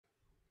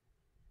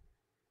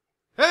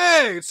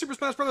Hey, it's Super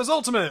Smash Bros.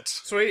 Ultimate!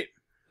 Sweet.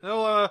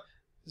 Well,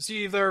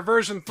 see their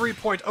version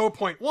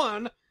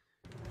 3.0.1.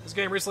 This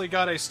game recently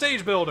got a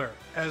stage builder,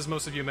 as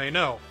most of you may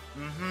know.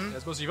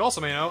 As most of you also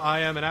may know,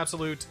 I am an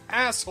absolute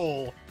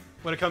asshole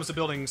when it comes to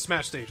building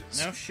Smash stages.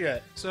 No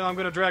shit. So I'm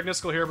going to drag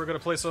Niskel here, we're going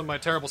to play some of my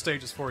terrible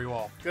stages for you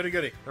all. Goody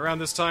goody. Around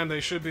this time,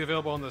 they should be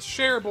available on the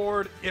share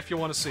board if you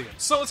want to see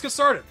it. So let's get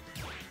started.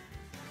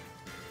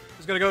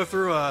 Just going to go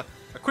through a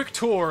quick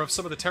tour of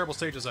some of the terrible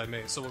stages I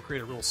made, so we'll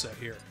create a rule set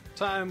here.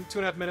 Time,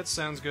 2.5 minutes,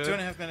 sounds good.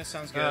 2.5 minutes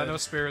sounds good. No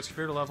spirits,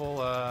 computer level,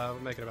 we'll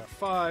make it about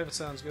 5, it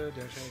sounds good.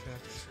 Damage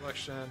handicap,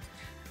 selection.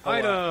 Oh,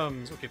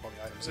 items, we'll keep all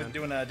the items Is it in.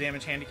 doing a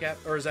damage handicap,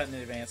 or is that in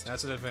advanced?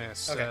 That's an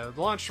advance. Okay.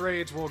 Launch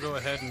raids, we'll go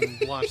ahead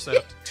and launch that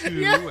up to 2,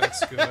 Yes!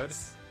 that's good.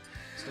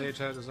 Stage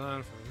has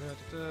design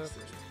for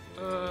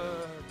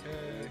okay.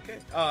 Okay.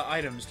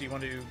 Items, do you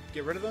want to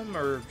get rid of them,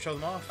 or show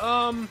them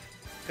off?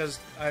 Because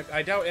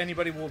I doubt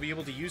anybody will be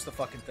able to use the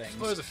fucking things.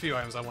 Well, there's a few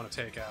items I want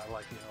to take out,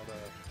 like, you know,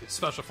 the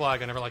special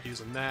flag, I never like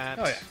using that.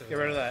 Oh yeah, get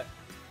rid of that.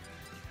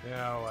 You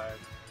know,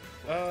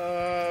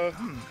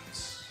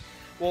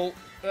 Well,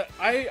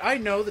 I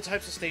know the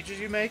types of stages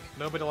you make.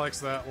 nobody likes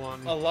that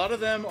one. A lot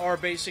of them are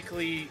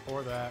basically...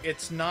 Or that.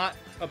 It's not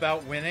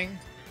about winning.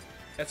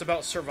 It's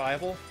about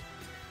survival.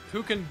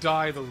 Who can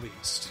die the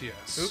least,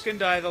 yes. Who can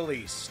die the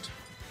least?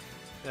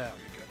 That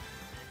would be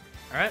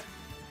good. Alright.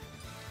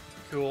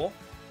 Cool.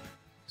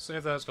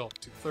 Save that, it's called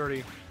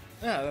 230.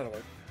 Yeah, that'll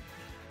work.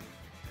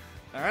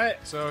 Alright.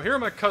 So here are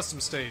my custom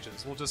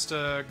stages. We'll just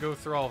go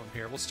through all of them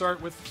here. We'll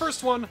start with the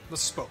first one, the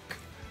Spoke.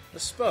 The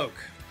Spoke.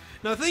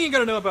 Now, the thing you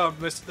gotta know about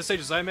the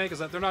stages I make is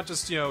that they're not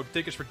just, you know,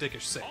 dickish for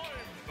dickish sake.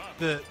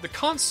 The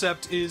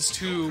concept is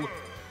to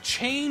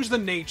change the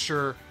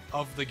nature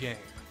of the game.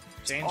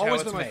 Change Always how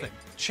been it's my made. thing.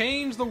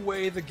 Change the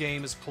way the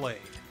game is played.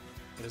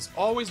 It has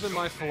always been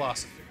my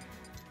philosophy.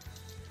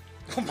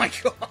 Oh my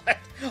god!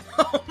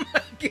 Oh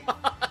my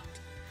god!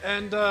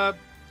 And,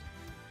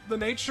 the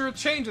nature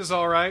changes,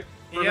 alright.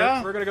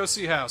 Yeah? We're gonna go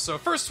see how. So,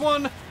 first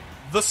one,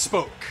 the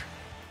Spoke.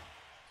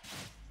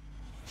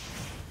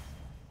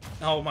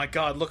 Oh my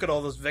god, look at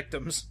all those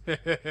victims.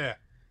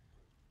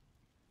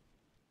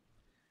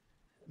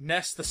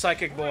 Ness the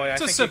Psychic Boy.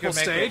 It's I a think simple you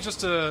can make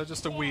stage,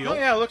 just a wheel. Oh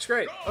yeah, it looks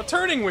great. A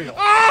turning wheel.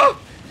 Oh!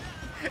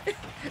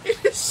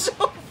 It is so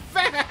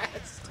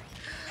fast!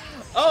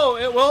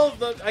 Oh, well,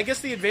 I guess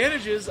the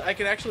advantage is I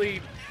can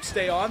actually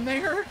stay on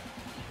there.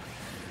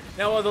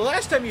 Now, the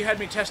last time you had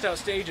me test out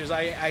stages,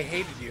 I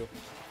hated you.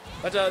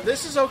 But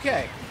this is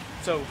okay.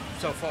 So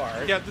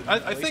far. Yeah,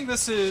 I think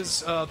this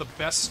is the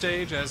best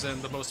stage, as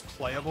in the most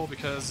playable,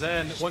 because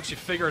then once you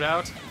figure it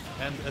out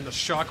and the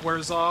shock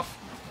wears off,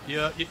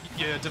 you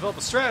develop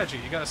a strategy.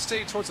 You gotta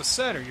stay towards the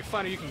center. You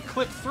find out you can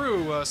clip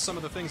through some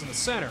of the things in the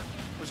center,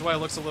 which is why it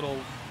looks a little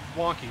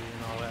wonky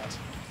and all that.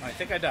 I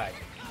think I died.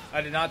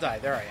 I did not die.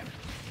 There I am.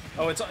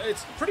 Oh,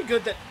 it's pretty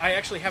good that I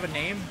actually have a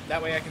name.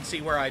 That way I can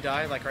see where I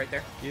die, like right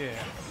there. Yeah.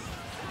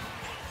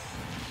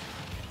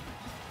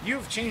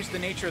 You've changed the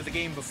nature of the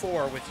game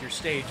before with your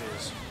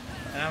stages,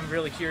 and I'm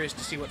really curious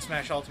to see what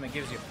Smash Ultimate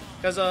gives you.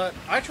 Because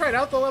I tried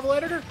out the level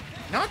editor,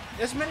 not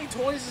as many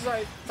toys as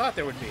I thought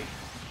there would be.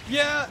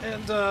 Yeah,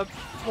 and,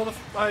 well,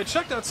 I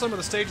checked out some of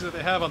the stages that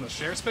they have on the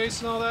share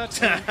space and all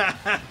that. And,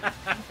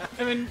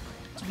 I mean,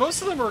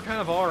 most of them are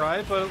kind of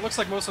alright, but it looks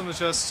like most of them is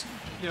just,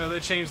 you know,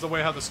 they changed the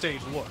way how the stage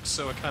looks,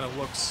 so it kind of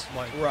looks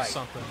like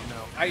something, you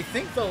know. I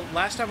think the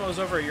last time I was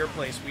over at your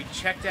place, we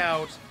checked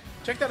out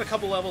a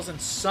couple levels, and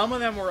some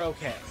of them were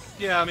okay.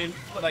 Yeah, I mean,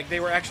 Like,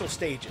 they were actual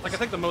stages. like I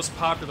think the most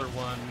popular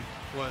one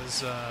was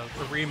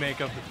the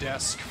remake of the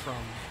desk from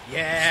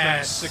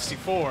yes! Smash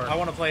 64. I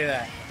want to play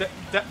that.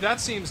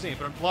 That seems neat,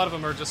 but a lot of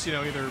them are just, you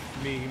know, either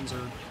memes or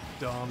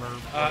dumb or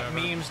whatever.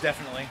 Memes,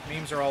 definitely.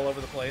 Memes are all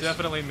over the place.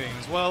 Definitely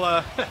memes.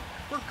 Well,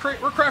 we're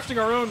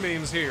crafting our own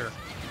memes here.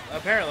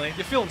 Apparently.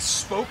 You feeling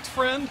spoked,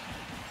 friend?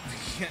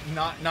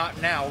 Not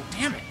now.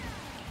 Damn it.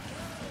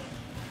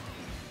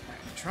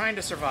 Trying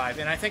to survive,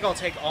 and I think I'll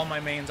take all my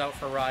mains out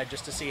for a ride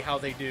just to see how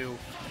they do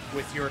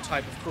with your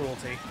type of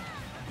cruelty.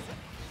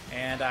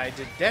 And I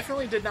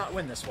definitely did not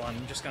win this one.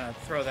 I'm just gonna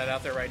throw that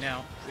out there right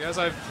now. As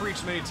I've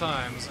preached many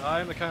times,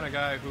 I'm the kind of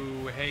guy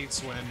who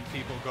hates when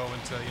people go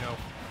into, you know,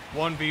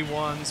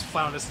 1v1s,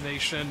 Final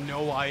Destination,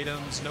 no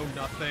items, no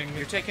nothing.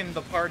 You're taking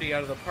the party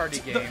out of the party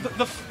game.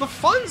 The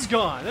fun's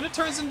gone. Then it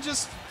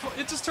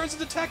just turns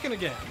into Tekken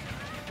again.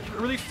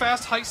 Really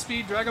fast,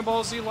 high-speed Dragon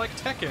Ball Z like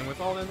Tekken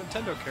with all the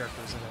Nintendo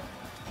characters in it.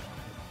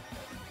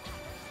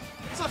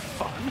 It's not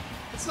fun.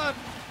 It's not.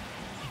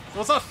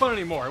 Well, it's not fun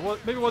anymore. Well,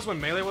 maybe it was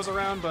when Melee was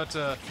around, but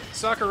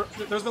soccer.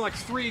 There's been like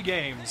 3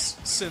 games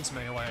since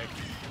Melee.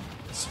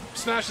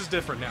 Smash is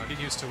different now. Get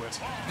used to it.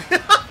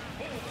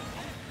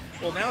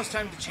 Well, now it's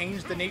time to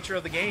change the nature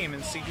of the game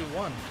and see who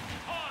won.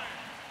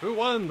 Who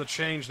won the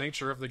changed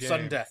nature of the game?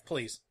 Sudden death,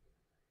 please.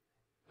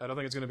 I don't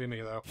think it's gonna be me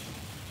though.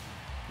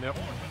 Nope.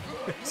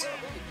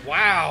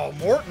 Wow,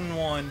 Morton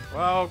won.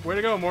 Well, way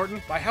to go,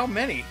 Morton. By how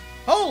many?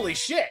 Holy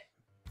shit!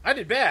 I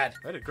did bad.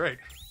 I did great.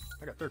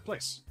 I got 3rd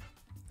place.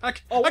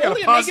 Oh, I got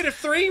only a negative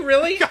 3?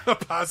 Really? got a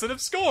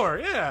positive score,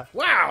 yeah.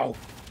 Wow!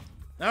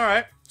 All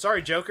right.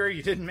 Sorry, Joker.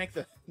 You didn't make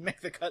the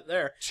cut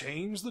there.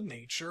 Change the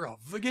nature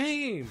of the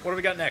game. What do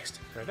we got next?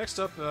 All right, next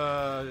up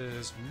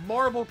is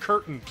Marble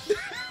Curtain.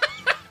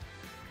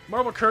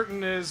 Marble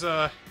Curtain is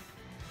one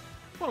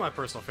of my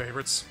personal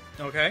favorites.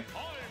 Okay.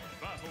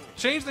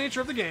 Change the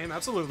nature of the game,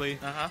 absolutely,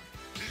 Uh-huh.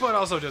 but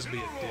also just be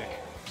a dick.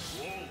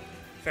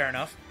 Fair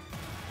enough.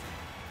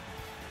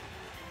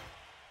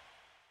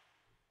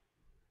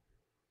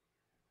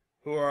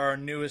 Who are our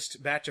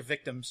newest batch of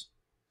victims?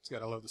 Just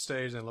gotta load the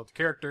stage and load the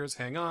characters.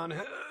 Hang on.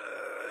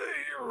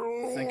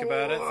 Think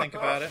about it. Think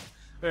about it.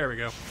 There we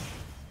go.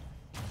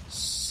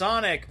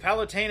 Sonic,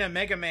 Palutena,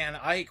 Mega Man,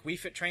 Ike, Wii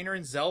Fit Trainer,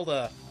 and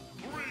Zelda.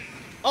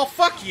 Oh,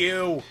 fuck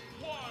you!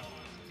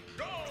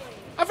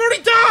 I've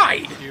already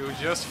died! You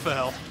just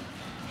fell.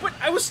 But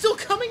I was still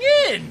coming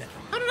in!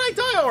 How did I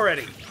die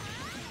already?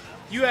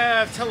 You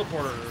have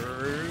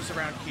teleporters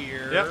around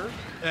here. Yep.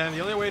 And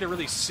the only way to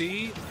really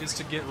see is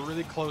to get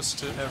really close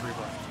to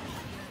everybody.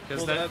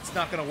 Well, that's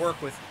not going to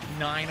work with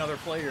 9 other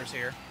players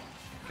here.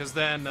 Because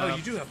then... Oh,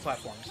 you do have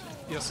platforms.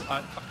 Yes,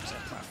 I just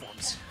have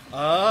platforms.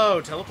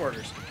 Oh,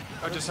 teleporters.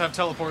 I just have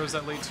teleporters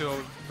that lead to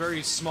a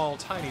very small,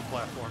 tiny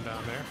platform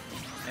down there.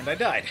 And I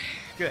died.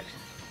 Good.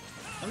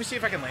 Let me see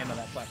if I can land on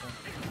that platform.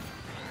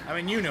 I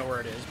mean, you know where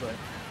it is, but...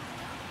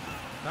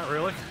 Not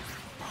really.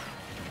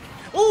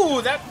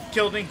 Ooh, that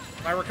killed me.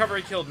 My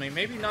recovery killed me.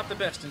 Maybe not the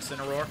best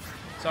Incineroar.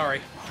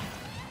 Sorry.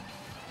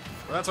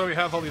 Well, that's why we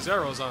have all these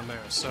arrows on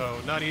there, so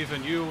not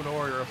even you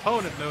nor your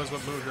opponent knows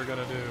what move you're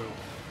gonna do.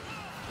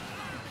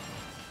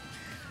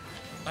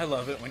 I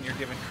love it when you're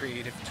given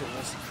creative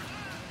tools.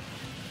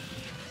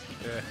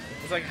 Yeah.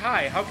 It's like,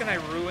 hi, how can I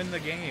ruin the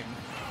game?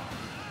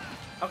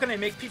 How can I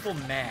make people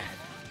mad?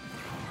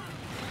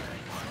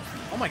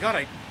 Oh my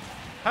god,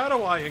 How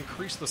do I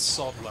increase the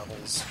salt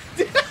levels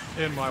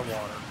in my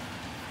water?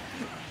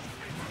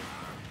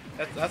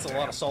 That's a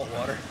lot of salt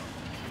water.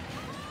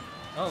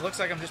 Oh, it looks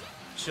like I'm just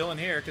chilling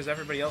here because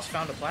everybody else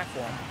found a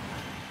platform.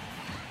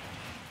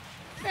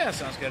 Yeah, that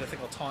sounds good. I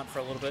think I'll taunt for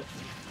a little bit.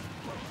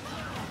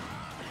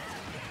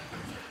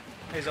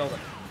 Hey, Zelda.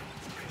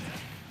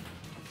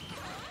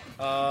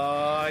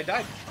 I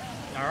died.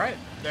 Alright,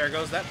 there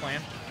goes that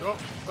plan. Oh,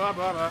 blah,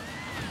 blah, blah.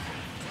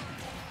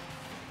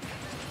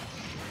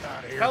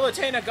 Out of here.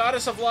 Palutena,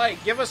 Goddess of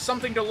Light, give us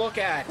something to look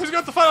at. Who's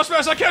got the final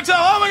smash? I can't tell!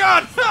 Oh my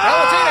god!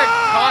 Palutena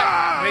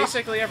caught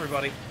basically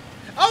everybody.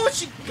 Oh, and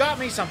she got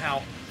me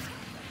somehow.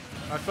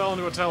 I fell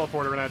into a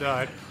teleporter and I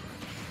died.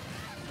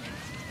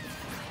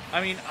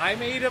 I mean, I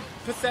made a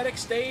pathetic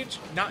stage,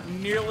 not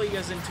nearly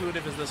as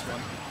intuitive as this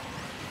one.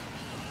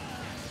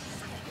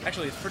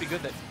 Actually, it's pretty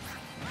good that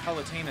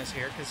Palutena's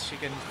here, because she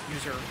can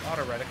use her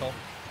auto reticle.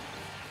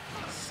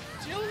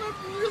 Still not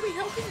really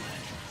helping.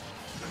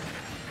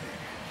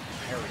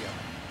 There we go.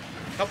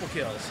 Couple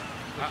kills.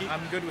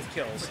 I'm good with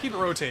kills. Keep it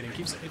rotating.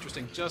 Keeps it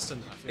interesting just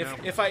enough, you know?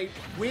 If I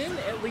win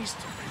at least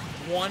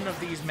one of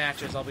these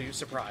matches, I'll be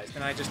surprised.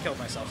 And I just killed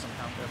myself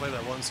somehow. I play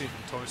that one scene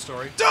from Toy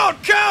Story.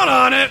 Don't count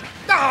on it!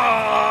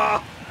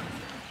 Ah!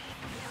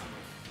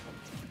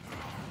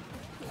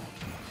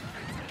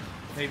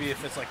 Maybe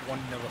if it's like 1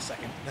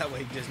 millisecond. That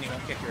way Disney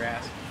won't kick your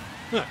ass.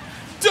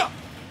 Duh!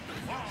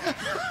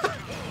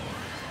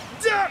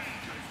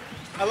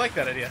 I like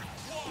that idea.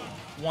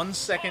 1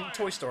 second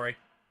Toy Story.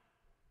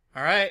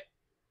 Alright.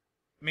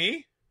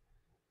 Me?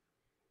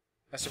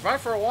 I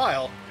survived for a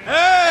while.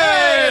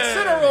 Hey!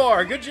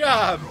 Incineroar! Good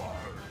job!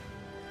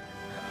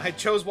 I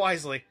chose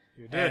wisely.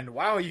 You did. And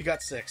wow, you got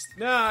 6th.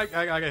 Nah,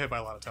 I got hit by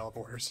a lot of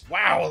teleporters.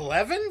 Wow,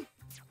 11?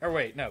 Or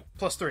wait, no,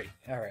 +3.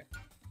 Alright.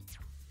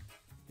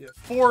 Yeah,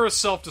 4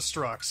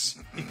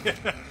 self-destructs.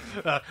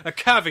 A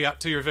caveat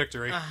to your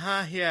victory.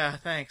 Uh-huh, yeah,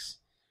 thanks.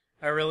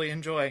 I really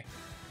enjoy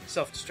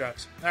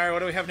self-destructs. Alright, what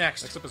do we have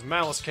next? Next up is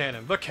Malice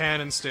Cannon, the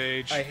cannon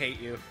stage. I hate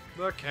you.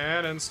 The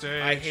cannon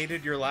stage. I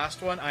hated your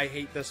last one, I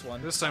hate this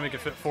one. This time we can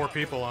fit 4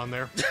 people on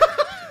there.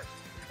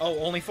 Oh,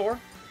 only 4?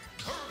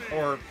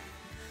 Or...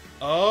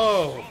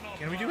 Oh!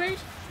 Can we do 8? We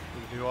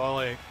can do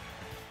all 8.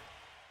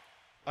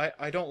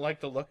 I don't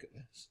like the look of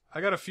this. I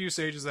got a few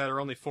stages that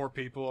are only 4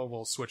 people.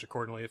 We'll switch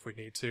accordingly if we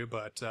need to,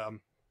 but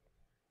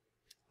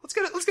let's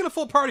get a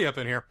full party up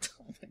in here.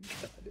 Oh my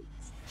god.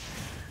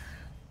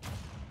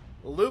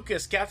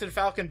 Lucas, Captain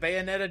Falcon,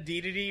 Bayonetta,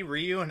 Dedede,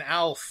 Ryu, and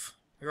Alf.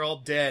 You're all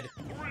dead.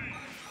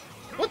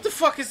 What the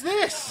fuck is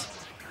this?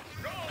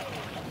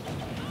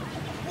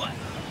 What?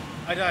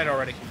 I died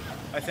already,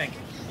 I think.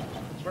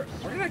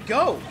 Where did I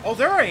go? Oh,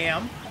 there I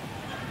am.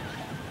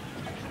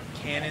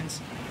 Cannons.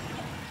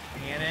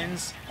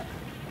 Cannons.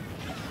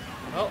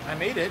 Well, I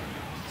made it.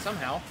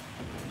 Somehow.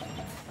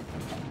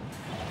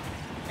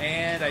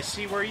 And I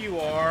see where you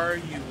are,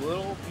 you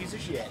little piece of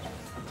shit.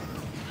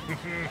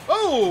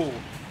 Oh!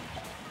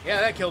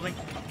 Yeah, that killed me.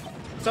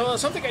 So,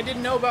 something I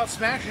didn't know about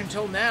Smash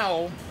until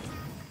now,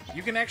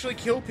 you can actually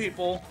kill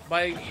people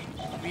by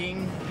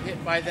being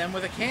hit by them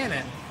with a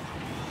cannon.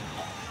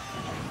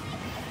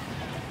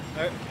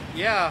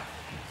 Yeah.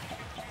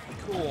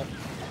 Cool.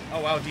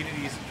 Oh wow,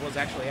 Dedede was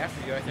actually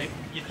after you, I think.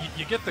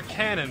 You get the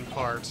cannon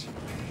part.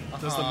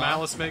 Does the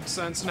malice make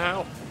sense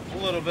now? A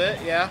little bit,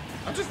 yeah.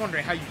 I'm just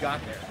wondering how you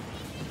got there.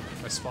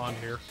 I spawned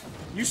here.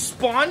 You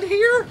spawned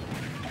here?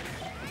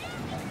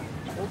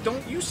 Well,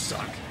 don't you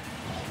suck.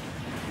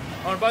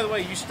 Oh, and by the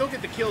way, you still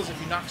get the kills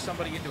if you knock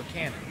somebody into a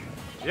cannon.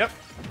 Yep.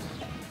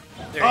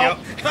 There you go.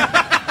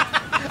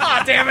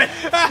 Aw, damn it!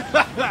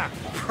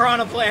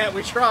 Piranha Plant,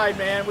 we tried,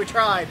 man. We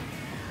tried.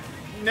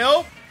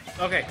 Nope.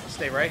 Okay,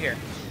 stay right here.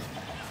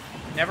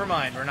 Never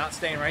mind, we're not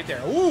staying right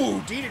there.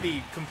 Ooh,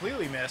 D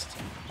completely missed.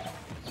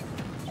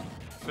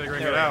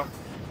 Figuring There it we out.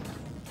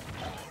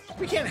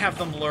 We can't have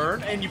them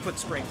learn, and you put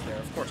springs there.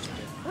 Of course you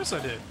did. Of course I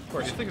did. Of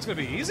course you you think it's gonna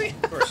be easy?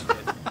 Of course you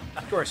did.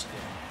 Of course you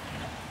did.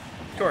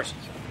 Of course you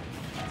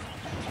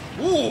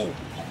did. Ooh!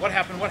 What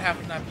happened? What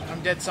happened?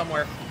 I'm dead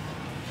somewhere.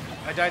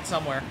 I died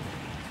somewhere.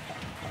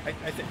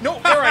 No,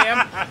 there I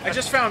am! I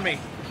just found me.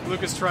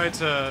 Lucas tried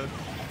to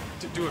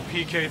do a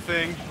PK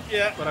thing.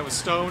 Yeah. But I was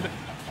stoned.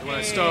 And when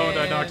I stoned,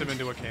 I knocked him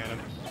into a cannon.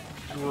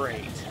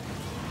 Great.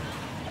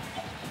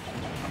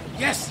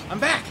 Yes! I'm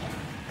back!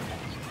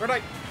 Where'd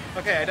I...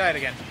 Okay, I died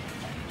again.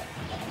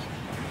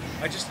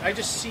 I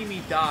just see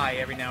me die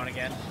every now and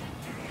again.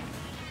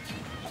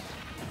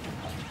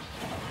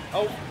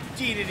 Oh,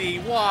 D,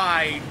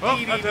 why? Oh,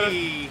 D. I did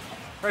it.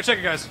 Alright, check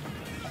it, guys.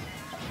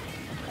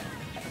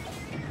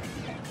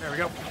 There we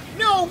go.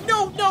 No,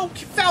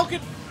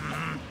 Falcon!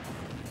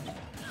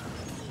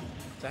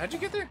 So how'd you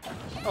get there?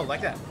 Oh,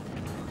 like that.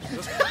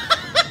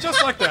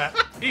 Just like that.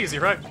 Easy,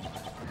 right?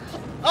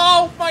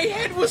 Oh, my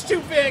head was too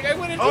big! I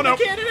went into Oh, the no.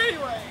 cannon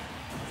anyway!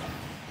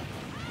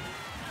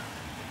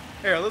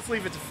 Here, let's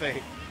leave it to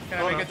fate. Can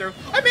I Oh, make no. it through?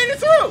 I made it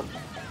through!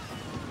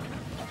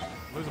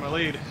 Losing my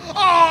lead.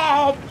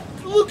 Oh!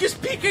 Lucas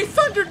PK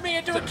thundered me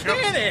into a Yep.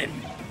 cannon!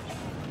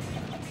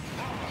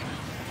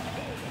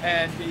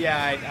 And,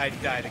 yeah, I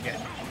died again.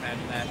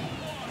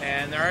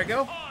 And there I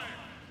go.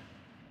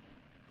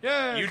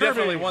 Yeah, You Kirby.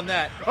 definitely won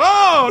that.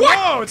 Oh, What?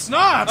 no, it's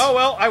not! Oh,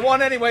 well, I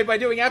won anyway by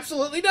doing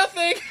absolutely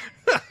nothing!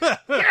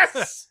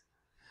 Yes!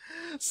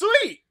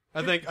 Sweet!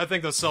 I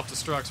think those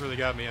self-destructs really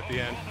got me at the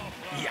end.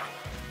 Yeah.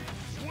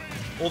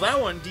 Well,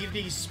 that one,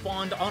 D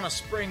spawned on a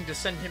spring to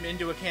send him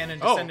into a cannon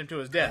to send him to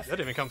his death. That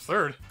didn't even come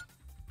third.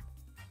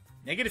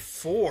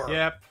 -4.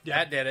 Yep.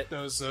 That did it.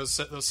 Those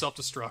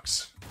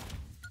self-destructs.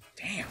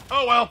 Damn.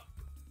 Oh, well.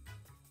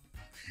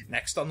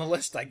 Next on the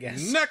list, I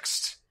guess.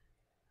 Next,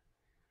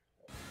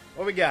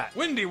 What we got?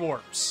 Windy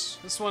Warps.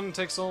 This one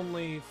takes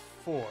only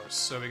 4,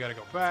 so we gotta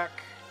go back.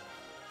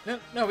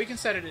 No, we can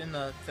set it in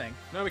the thing.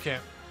 No, we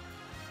can't.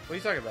 What are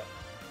you talking about?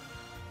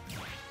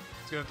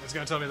 It's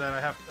gonna tell me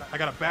that I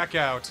gotta back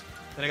out,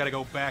 then I gotta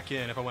go back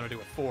in if I want to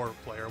do a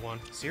 4-player one.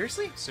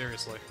 Seriously?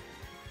 Seriously.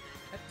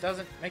 That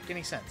doesn't make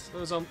any sense.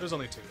 There's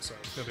only 2, so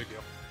no big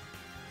deal.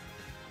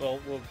 Well,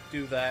 we'll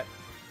do that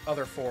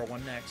other 4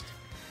 one next.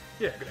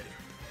 Yeah, good idea.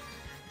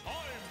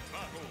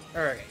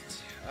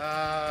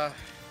 Alright.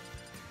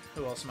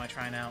 Who else am I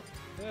trying out?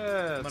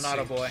 Let's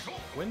Monado see. boy.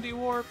 Windy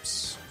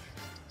Warps.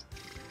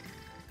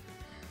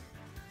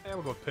 Yeah,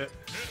 we'll go with Pit.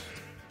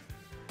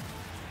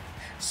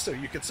 So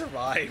you could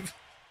survive.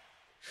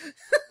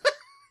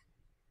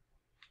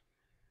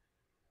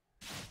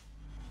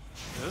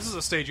 Yeah, this is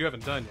a stage you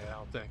haven't done yet, I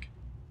don't think.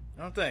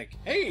 I don't think.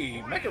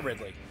 Hey, Mecha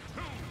Ridley.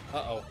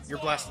 Uh-oh, you're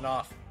blasting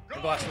off.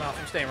 You're blasting off.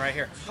 I'm staying right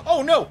here.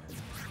 Oh, no!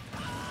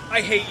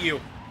 I hate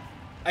you.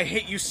 I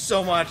hate you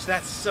so much.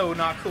 That's so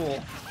not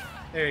cool.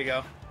 There you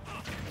go.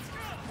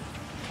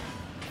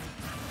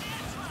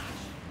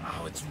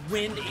 Oh, it's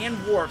wind and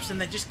warps, and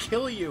they just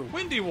kill you.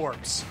 Windy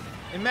Warps.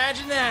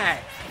 Imagine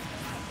that.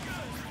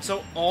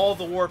 So all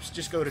the warps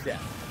just go to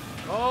death.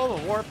 All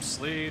the warps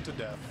lead to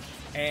death.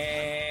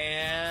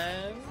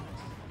 And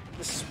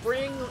the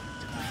spring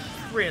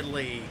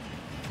Ridley.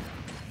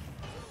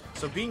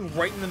 So being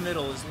right in the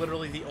middle is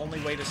literally the only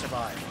way to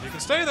survive. You can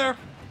stay there.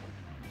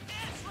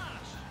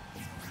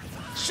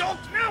 Shulk,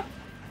 no!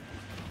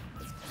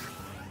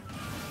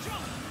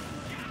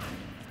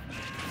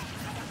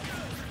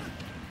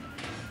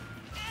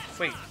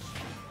 Wait.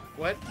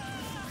 What?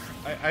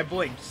 I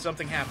blinked.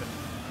 Something happened.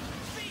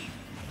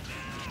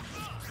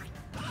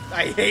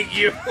 I hate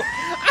you!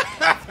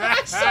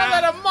 I saw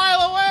that a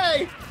mile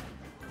away!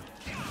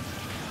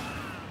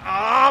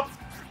 Up!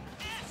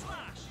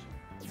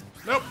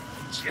 Nope.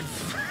 You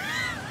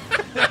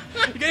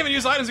can't even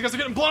use items because they're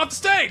getting blown off the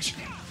stage.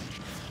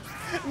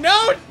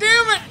 No,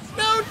 damn it!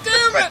 No,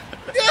 damn it!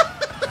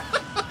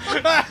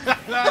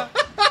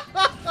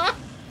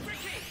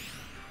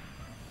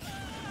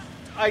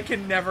 I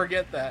can never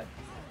get that.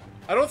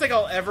 I don't think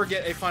I'll ever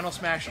get a Final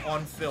Smash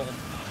on film.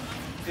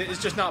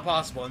 It's just not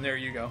possible, and there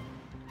you go.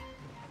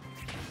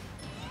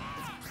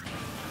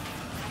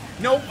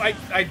 Nope, I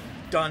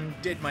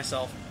did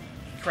myself.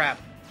 Crap.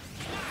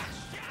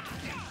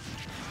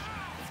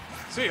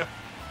 See ya.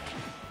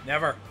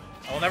 Never.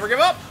 I will never give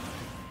up!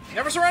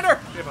 Never surrender!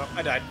 Give up.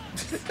 I died.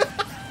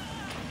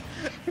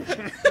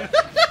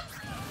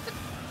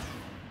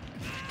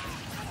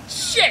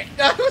 Shit!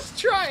 I was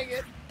trying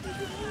it!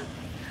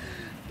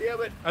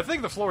 Damn it. I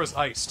think the floor is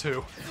ice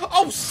too.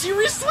 Oh,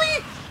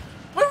 seriously?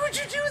 Why would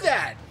you do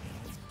that?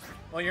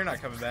 Well, you're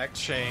not coming back.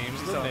 Change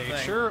It's the its own thing.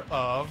 nature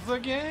of the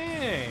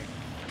game.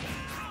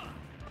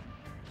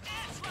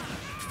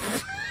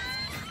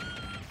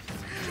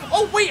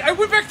 Oh, wait! I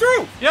went back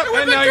through! Yep, I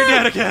went and now back you're through!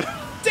 dead again.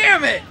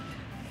 Damn it!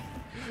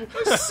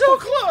 I was so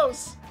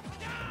close!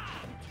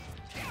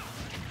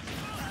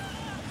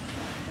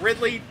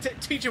 Ridley,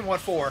 teach him what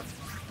for.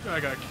 I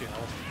got killed.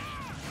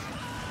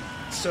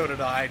 So did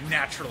I,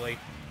 naturally.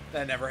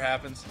 That never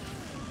happens.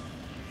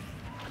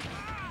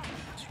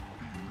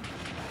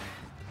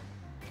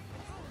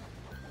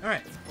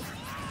 Alright.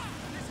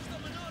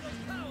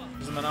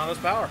 This is Monato's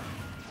power.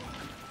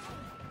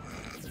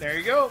 There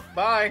you go.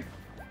 Bye.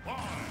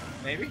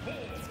 Maybe?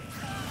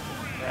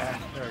 Yeah,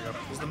 there we go.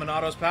 This is the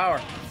Monato's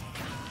power.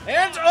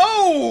 And,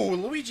 oh!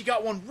 Luigi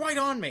got one right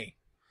on me.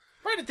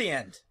 Right at the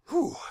end.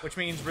 Whew. Which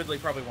means Ridley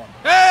probably won.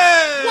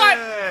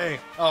 Hey!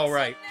 Oh,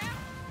 right.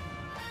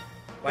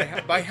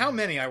 By how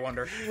many, I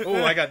wonder?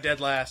 Oh, I got dead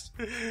last.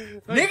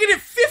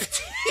 Negative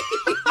 15!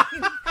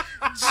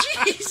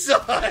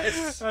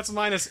 Jesus! That's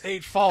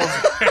 -8 falls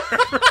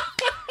there.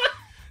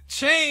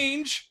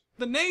 Change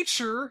the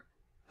nature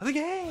of the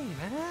game,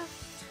 man.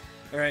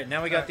 Alright,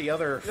 now we got the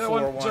other Yeah,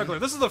 four one one. juggler.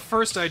 This is the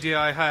first idea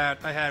I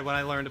had when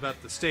I learned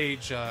about the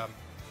stage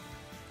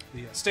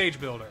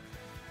builder.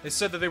 They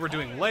said that they were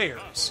doing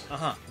layers.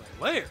 Uh-huh.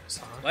 Layers,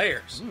 huh?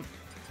 Layers.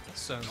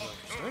 Sounds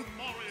interesting.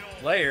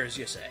 Layers,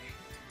 you say.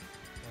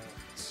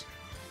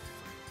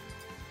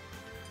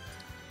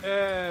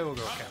 We'll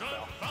go with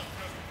Campbell.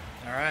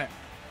 Alright.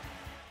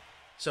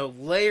 So,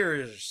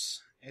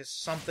 layers is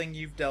something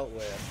you've dealt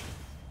with.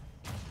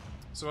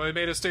 So I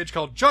made a stage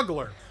called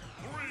Juggler.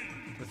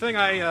 The thing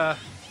I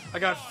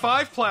got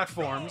 5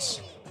 platforms.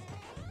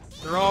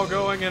 They're all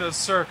going in a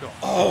circle.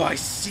 Oh, I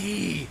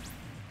see!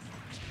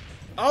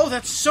 Oh,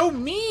 that's so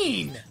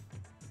mean!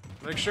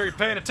 Make sure you're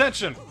paying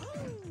attention.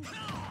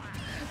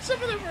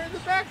 Some of them are in the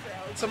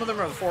background. Some of them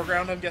are in the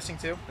foreground, I'm guessing,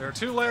 too. There are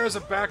 2 layers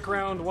of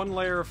background, 1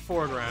 layer of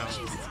foreground.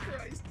 Jesus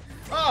Christ.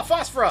 Ah,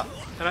 Phosphora!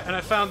 And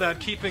I found that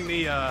keeping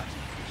the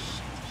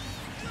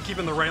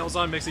rails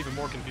on makes it even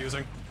more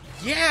confusing.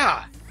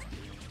 Yeah!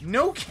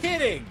 No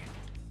kidding!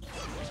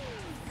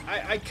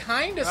 I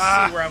kind of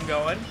see where I'm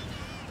going.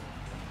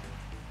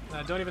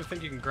 I don't even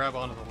think you can grab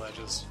onto the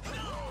ledges.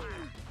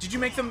 Did you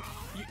make them...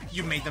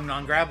 You made them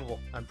non-grabbable.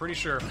 I'm pretty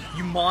sure.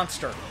 You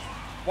monster.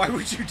 Why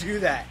would you do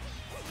that?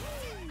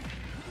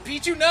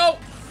 Pichu, no!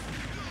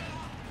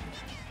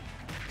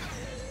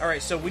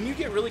 Alright, so when you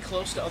get really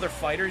close to other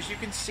fighters, you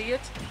can see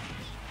it.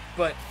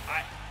 But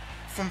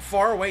from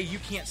far away, you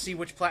can't see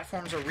which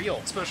platforms are real.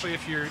 Especially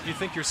if you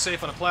think you're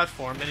safe on a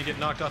platform, then you get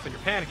knocked off and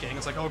you're panicking.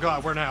 It's like, oh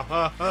god, where now?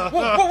 Whoa,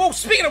 whoa, whoa!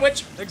 Speaking of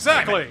which...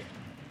 Exactly!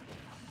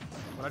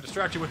 When I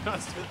distract you with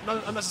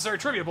unnecessary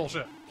trivia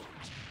bullshit.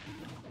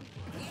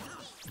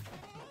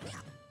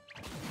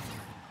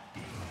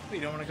 You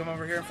don't want to come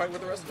over here and fight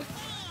with the rest of them?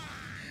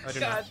 I do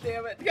God not.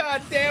 damn it!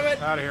 God damn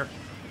it! Out of here.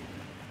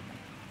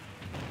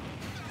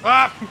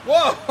 Ah!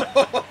 Whoa!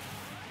 Did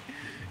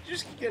you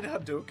just get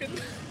Hadouken?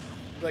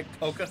 Like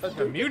Oka A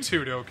Hadouken?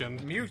 Mewtwo token.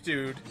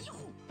 Mewtwo.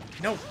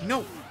 No,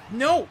 no,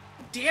 no!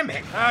 Damn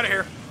it! Out of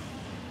here.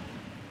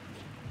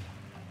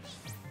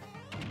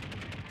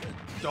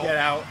 Don't. Get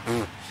out.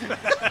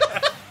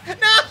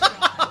 No!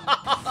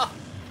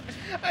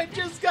 I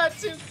just got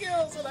 2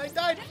 kills and I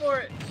died for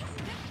it.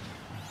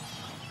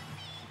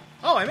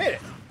 Oh, I made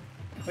it.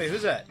 Wait,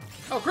 who's that?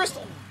 Oh,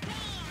 Crystal.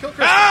 Kill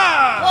Crystal.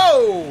 Ah!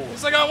 Whoa! At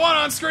least I got 1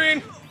 on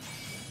screen.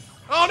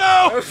 Oh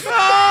no!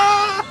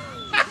 Ah!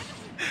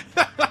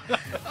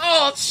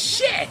 Oh,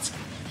 shit!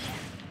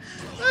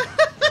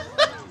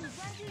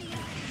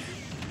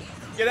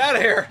 Get out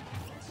of here.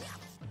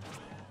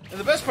 And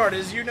the best part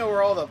is you know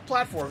where all the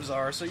platforms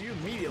are, so you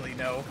immediately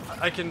know.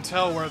 I can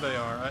tell where they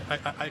are.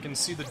 I can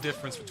see the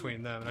difference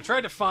between them. And I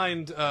tried to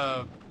find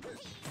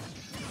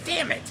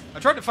Damn it! I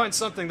tried to find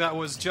something that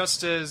was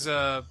just as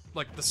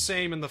like the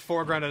same in the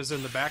foreground as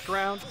in the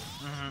background.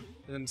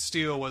 And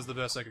steel was the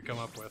best I could come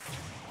up with.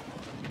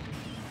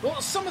 Well,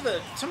 some of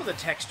the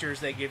textures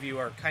they give you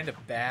are kind of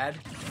bad.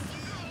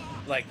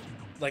 Like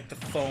the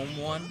foam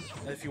one,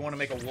 if you want to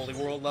make a Woolly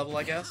World level,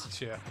 I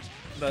guess. Yeah.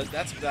 But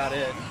that's about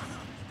it.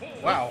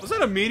 Wow. Was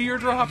that a meteor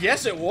drop?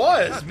 Yes, it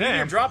was! God Meteor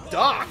damn. drop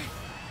Doc!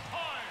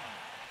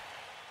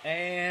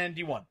 And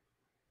you won.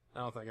 I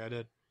don't think I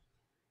did.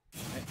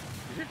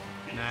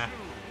 Nah.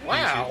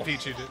 Wow.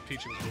 Pichu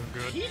was doing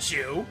good.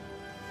 Pichu?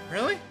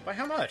 Really? By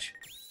how much?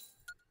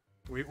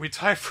 We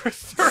tied for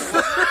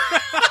 3rd.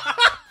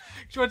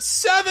 You had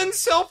 7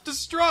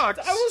 self-destructs.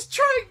 I was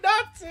trying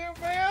not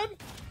to, man!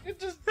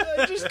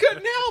 I just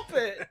couldn't help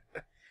it!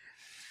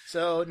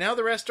 So, now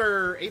the rest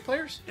are 8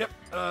 players? Yep.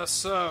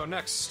 So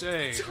next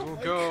stage, Oh we'll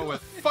my go God.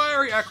 with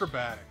fiery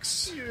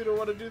acrobatics. You don't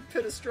want to do the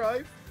Pit of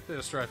Strife? Pit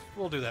of Strife.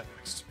 We'll do that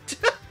next.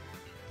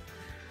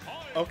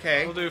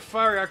 Okay. We'll do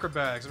fiery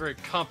acrobatics. Very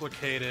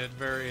complicated.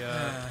 Very.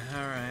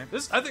 Alright.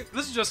 I think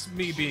this is just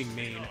me being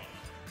mean.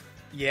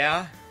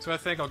 Yeah? So I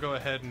think I'll go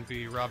ahead and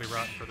be Robbie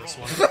Rotten for this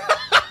one.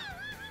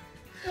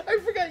 I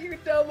forgot you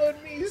could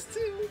download Mies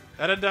too.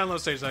 I didn't download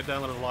stages. I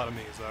downloaded a lot of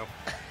Mii's though.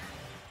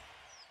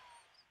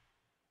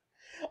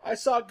 I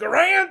saw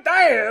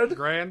Granddad!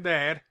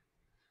 Granddad.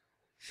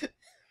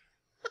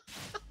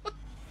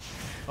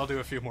 I'll do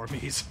a few more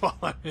Miis while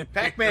I'm in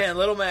Pac-Man,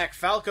 Little Mac,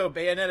 Falco,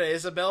 Bayonetta,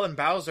 Isabelle, and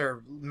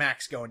Bowser.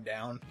 Max going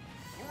down.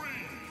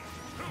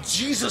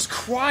 Jesus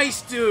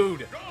Christ,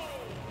 dude!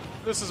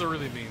 This is a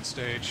really mean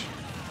stage.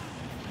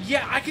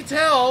 Yeah, I can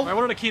tell. I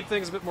wanted to keep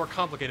things a bit more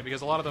complicated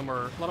because a lot of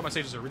my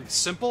stages are really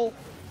simple.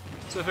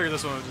 So I figured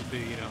this one would just be,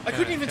 you know. I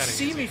couldn't even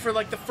see easy. me for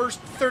like the first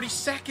 30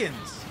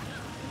 seconds.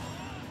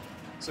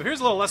 So here's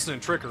a little lesson in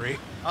trickery.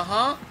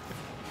 Uh-huh.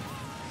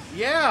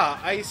 Yeah,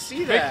 I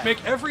see that.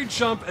 Make every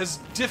jump as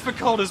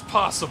difficult as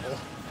possible.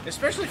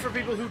 Especially for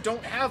people who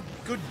don't have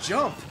good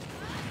jump.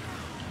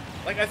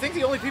 Like, I think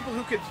the only people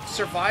who could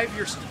survive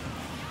your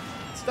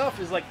stuff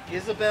is like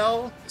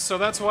Isabelle. So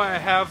that's why I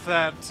have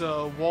that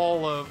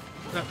wall of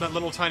that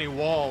little tiny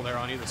wall there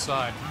on either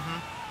side.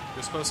 Mm-hmm.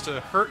 You're supposed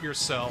to hurt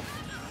yourself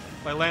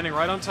by landing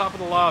right on top of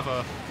the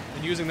lava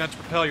and using that to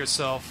propel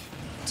yourself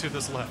to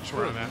this ledge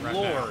where I'm at right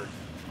now. Lord.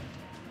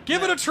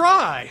 Give it a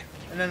try!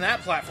 And then that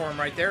platform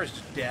right there is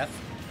just death.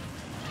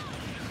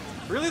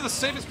 Really, the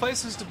safest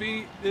place is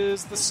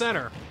the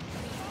center.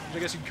 Which I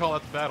guess you could call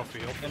that the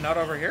battlefield. And not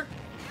over here?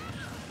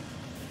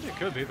 Yeah, it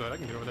could be, but I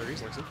can get over there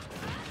easily. So.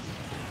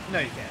 No,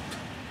 you can't.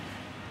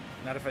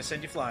 Not if I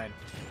send you flying.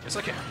 Yes,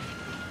 I can.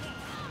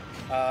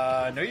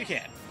 No, you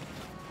can't.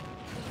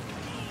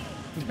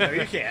 No,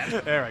 you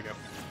can't. There I go.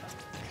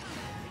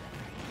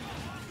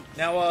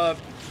 Now,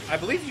 I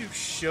believe you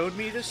showed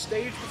me this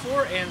stage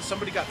before, and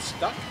somebody got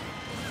stuck.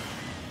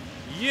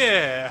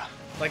 Yeah!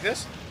 Like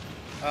this?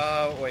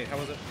 Wait, how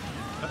was it?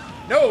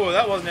 No,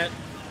 that wasn't it.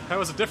 That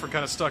was a different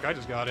kind of stuck I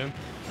just got in.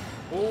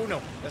 Oh,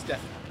 no. That's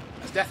death.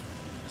 That's death.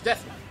 It's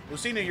death.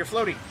 Lucina, you're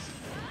floating.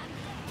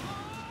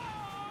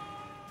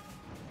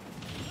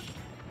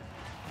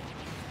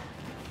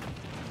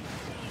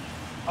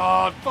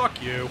 Aw,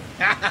 fuck you.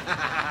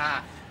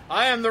 I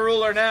am the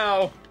ruler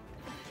now.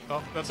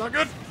 Oh, that's not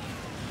good.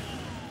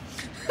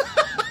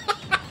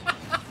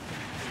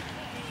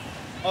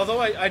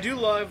 Although I do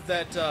love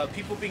that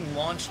people being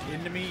launched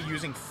into me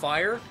using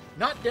fire,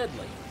 not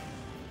deadly.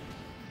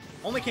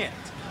 Only cannons.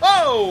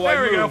 Oh,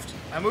 There we I go. moved.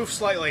 I moved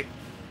slightly.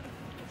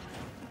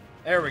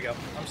 There we go.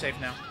 I'm safe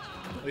now.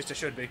 At least I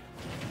should be.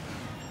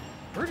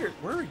 Where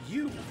are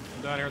you?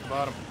 I'm down here at the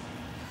bottom.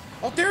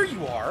 Oh, there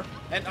you are.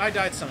 And I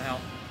died somehow.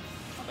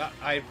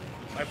 I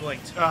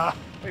blinked. Ah.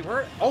 Wait,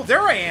 where? Oh,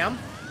 there I am.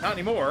 Not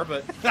anymore,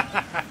 but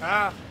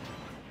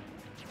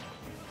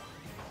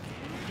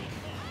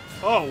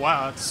Oh,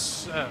 wow,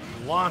 it's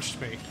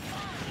launched me.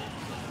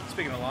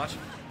 speaking of launch.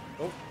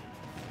 Oh.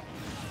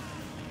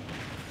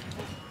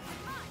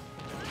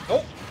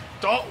 Oh.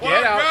 Don't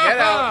Get out, get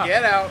out,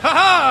 get out.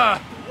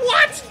 Ha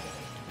What?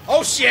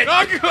 Oh, shit.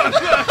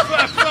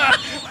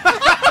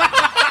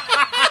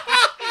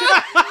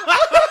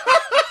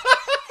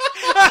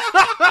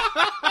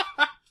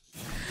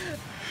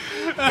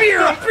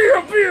 Beer.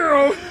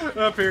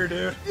 Up here,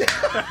 dude.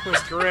 That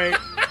was great.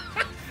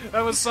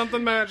 That was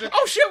something magic.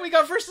 Oh, shit, we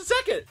got first and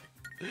second.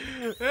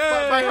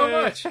 By how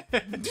much?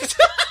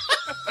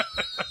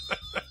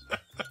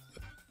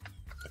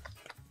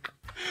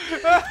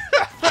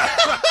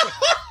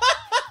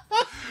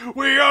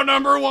 We are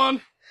number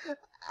one.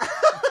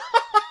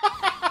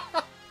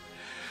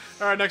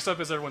 All right, next up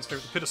is everyone's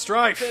favorite, the Pit of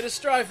Strife. Pit of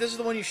Strife. This is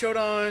the one you showed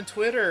on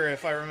Twitter,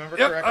 if I remember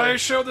Yep, correctly. I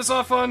showed this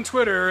off on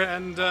Twitter,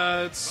 and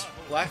it's...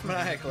 Laugh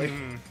maniacally.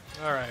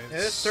 All right.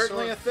 It's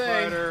certainly Sword a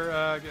thing.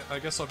 Fighter, I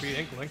guess I'll be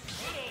Inkling.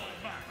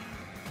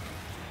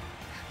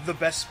 The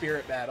best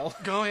spirit battle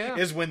Oh, yeah.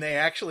 is when they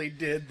actually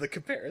did the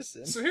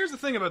comparison. So here's the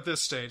thing about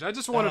this stage. I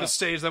just wanted a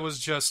stage that was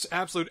just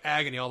absolute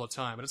agony all the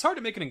time. And it's hard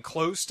to make an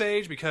enclosed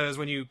stage because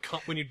when you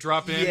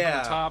drop in from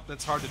Yeah. the top,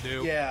 that's hard to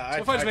do. Yeah,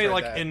 so if I just I made tried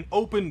like that. an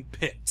open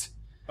pit,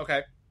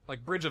 Okay.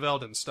 like Bridge of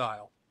Eldon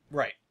style.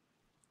 Right.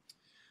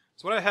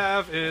 So what I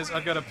have is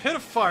I've got a pit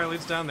of fire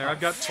leads down there. I've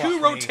got fuck two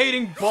me.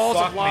 rotating balls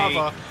Fuck of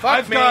lava. me.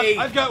 Fuck me.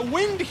 I've got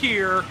wind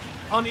here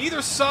on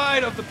either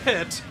side of the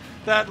pit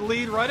that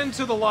lead right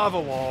into the lava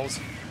walls.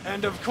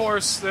 And of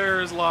course,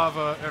 there's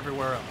lava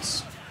everywhere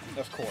else.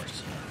 Of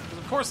course.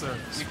 Of course there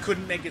is. You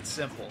couldn't make it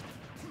simple.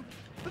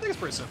 I think it's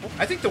pretty simple.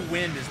 I think the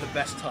wind is the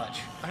best touch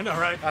I know,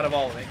 right? out of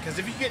all of it. Because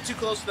if you get too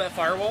close to that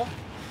firewall,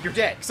 you're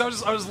dead.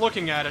 Because I was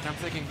looking at it and I'm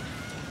thinking,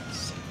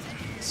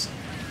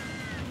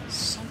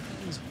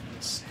 something's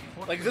missing.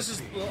 What Like, could this it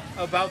is be?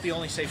 about the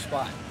only safe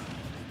spot.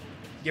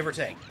 Give or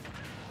take.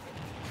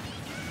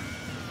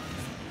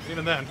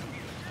 Even then.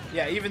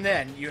 Yeah, even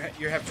then, you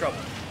have trouble.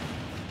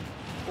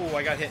 Oh,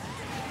 I got hit.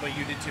 But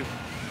you did too.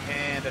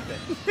 And I'm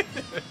dead.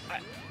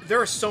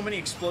 There are so many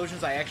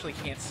explosions I actually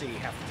can't see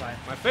half the time.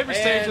 My favorite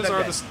And stages I'm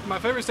are dead. my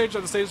favorite stages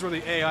are the stages where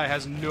the AI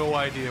has no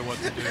idea what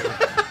to do.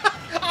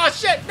 Oh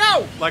shit!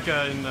 No! Like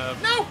in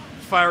No!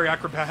 Fiery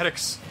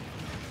Acrobatics.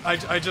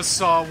 I just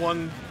saw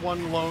one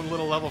lone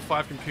little level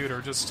 5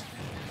 computer just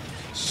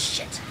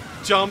Shit!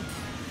 jump,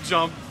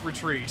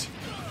 retreat.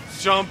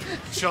 Jump,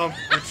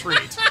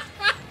 retreat.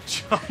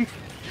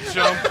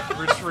 Jump,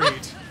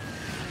 retreat.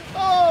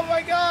 Oh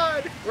my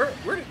god!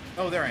 Where did?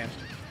 Oh, there I am.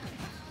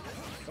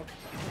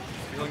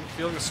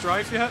 Feeling the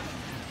strife yet?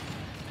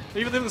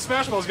 Even the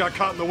Smash Balls got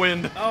caught in the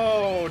wind.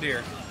 Oh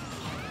dear.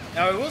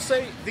 Now I will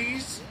say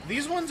these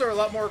ones are a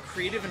lot more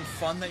creative and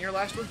fun than your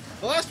last one.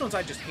 The last ones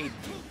I just hated.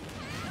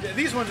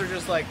 These ones are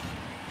just like,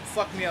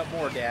 fuck me up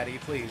more, daddy,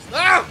 please.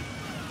 Ah!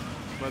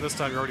 By this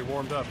time you're already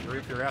warmed up.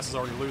 Your ass is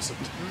already loosened.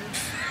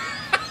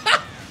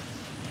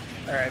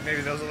 All right,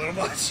 maybe that was a little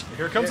much.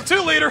 Here comes a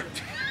 2-liter.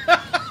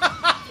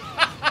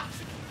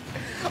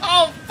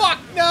 Oh fuck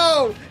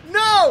no!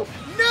 No!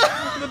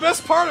 No! The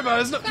best part about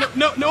it is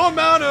no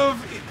amount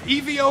of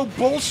EVO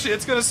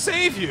bullshit's gonna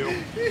save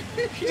you. You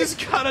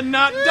just gotta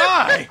not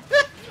die.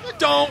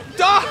 Don't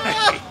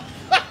die.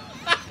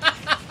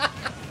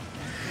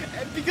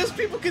 Because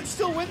people can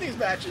still win these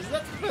matches.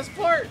 That's the best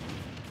part.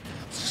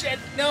 Shit,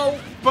 no.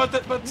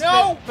 But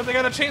No! they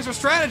gotta change their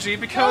strategy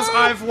because No!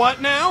 I've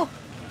what now?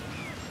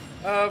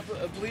 I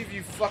believe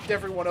you fucked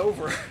everyone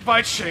over.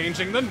 By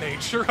changing the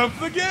nature of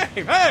the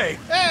game. Hey!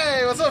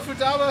 Hey, what's up,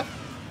 Futaba?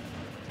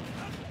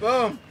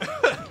 Boom.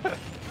 I'm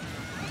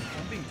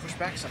being pushed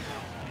back somehow.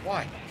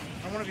 Why?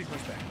 I don't want to be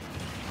pushed back.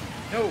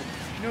 No,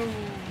 no,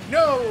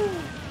 no!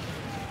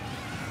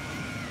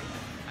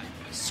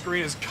 The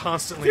screen is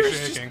constantly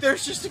shaking.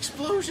 There's just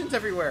explosions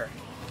everywhere.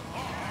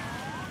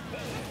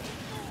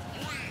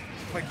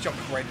 I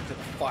jumped right into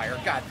the fire.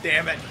 God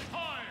damn it.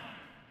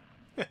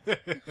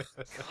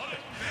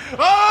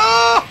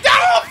 Oh!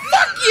 Oh,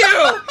 fuck you!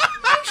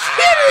 I'm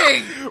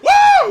kidding! Woo!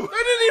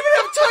 I didn't even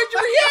have time to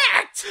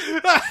react!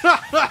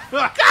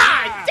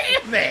 God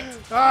damn it!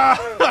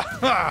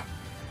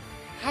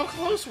 How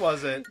close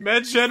was it?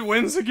 Medjed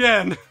wins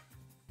again.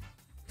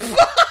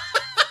 -11?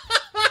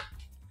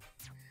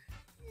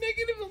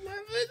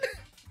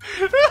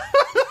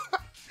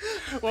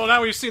 Well,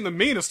 now we've seen the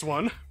meanest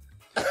one.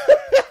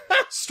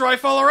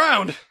 Strife all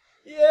around.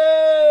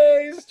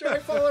 Yay!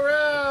 Strife all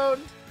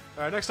around!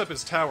 Alright, next up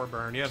is Tower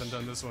Burn. You haven't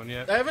done this one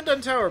yet. I haven't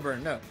done Tower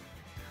Burn, no.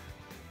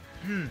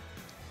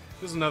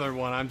 This is another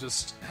one. I'm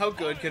just... How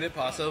good could it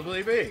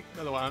possibly be?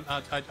 Another one.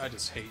 I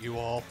just hate you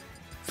all.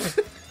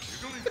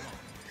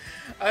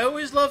 I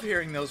always love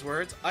hearing those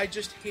words. I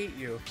just hate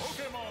you.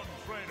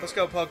 Let's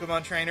go,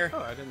 Pokemon Trainer. Oh,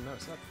 I didn't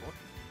notice that before.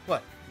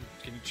 What?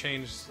 Can you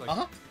change, like...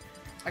 Uh-huh.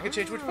 I can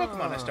change which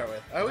Pokemon I start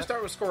with. I always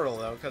start with Squirtle,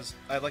 though, because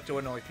I like to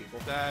annoy people.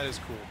 That is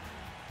cool.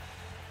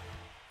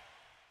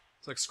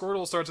 It's like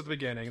Squirtle starts at the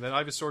beginning, then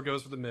Ivysaur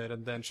goes for the mid,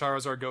 and then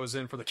Charizard goes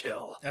in for the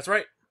kill. That's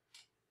right.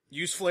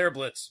 Use Flare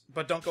Blitz,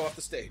 but don't go off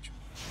the stage.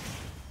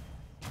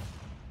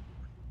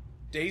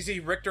 Daisy,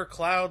 Richter,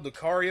 Cloud,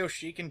 Lucario,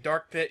 Sheik, and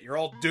Dark Pit, you're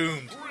all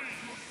doomed.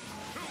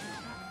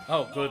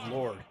 Oh, good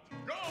lord.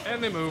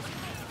 And they move.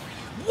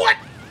 What?!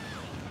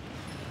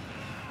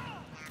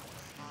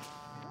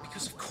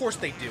 Because of course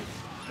they do.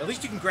 At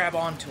least you can grab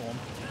onto them.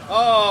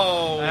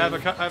 Oh! I have a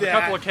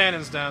couple of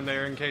cannons down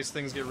there in case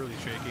things get really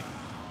shaky.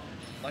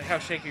 Like, how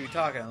shaky are you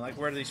talking? Like,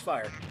 where do these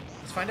fire?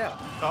 Let's find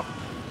out. Up.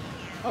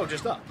 Oh,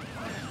 just up.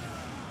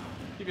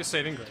 Keep your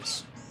saving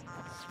grace.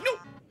 No!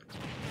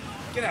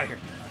 Get out of here.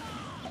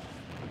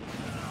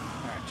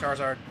 Alright,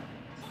 Charizard.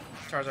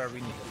 Charizard, we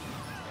need it.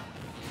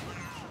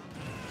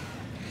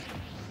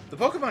 The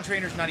Pokemon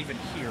Trainer's not even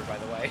here, by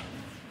the way.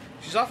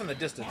 She's off in the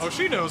distance. Oh,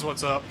 she knows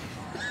what's up.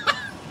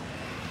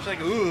 She's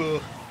like, ooh.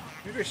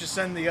 Maybe I should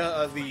send the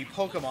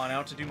Pokemon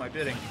out to do my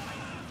bidding.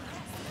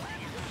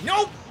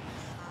 Nope!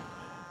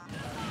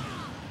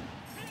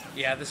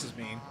 Yeah, this is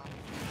mean.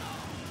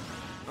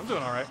 I'm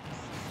doing alright.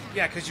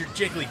 Yeah, because you're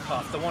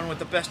Jigglypuff, the one with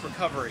the best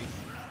recovery.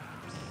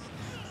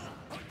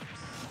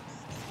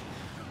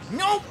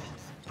 Nope!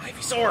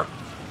 Ivysaur!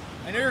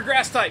 I know you're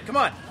grass type. Come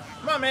on.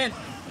 Come on, man.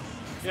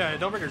 Yeah,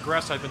 don't bring your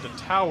grass type into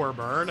Tower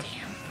Burn.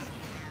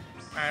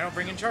 Alright, I'll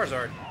bring in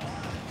Charizard.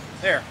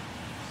 There.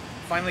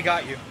 Finally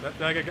got you.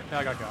 I got.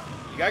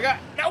 You got.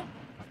 Nope!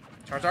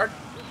 Charizard,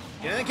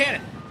 get in the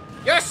cannon.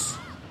 Yes!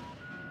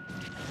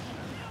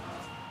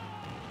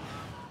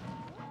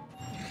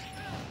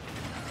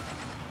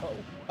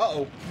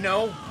 Uh-oh.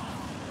 No.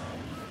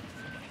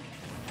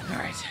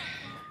 Alright.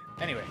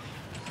 Anyway.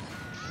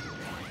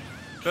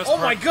 Best Oh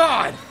part- my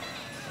god!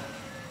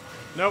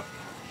 Nope.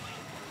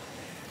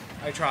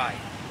 I tried.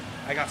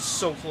 I got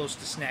so close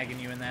to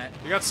snagging you in that.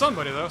 You got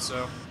somebody, though,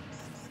 so...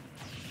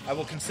 I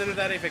will consider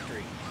that a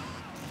victory.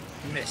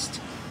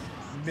 Missed.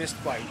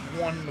 Missed by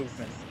one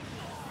movement.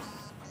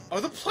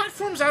 Are the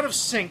platforms out of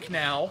sync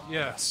now?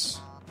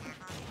 Yes.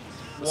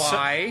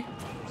 Why?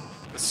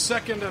 The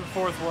second and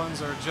fourth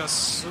ones are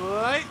just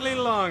slightly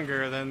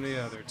longer than the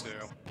other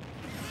two.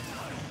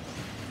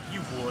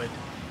 You would.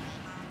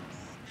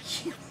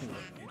 You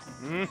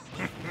would.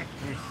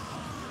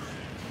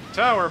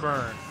 Tower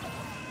Burn.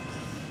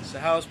 So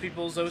how's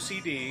people's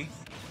OCD?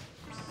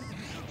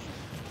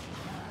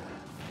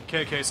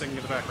 KK singing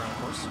in the background,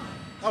 of course.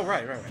 Oh,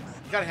 right.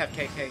 You gotta have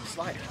KK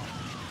slider.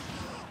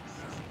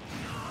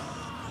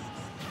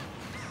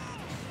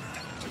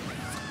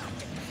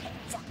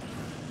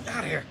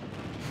 Out of here.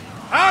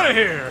 Out of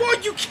here! Are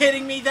you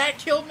kidding me? That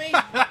killed me?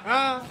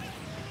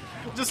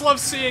 Just love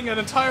seeing an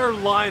entire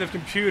line of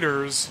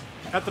computers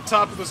at the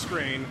top of the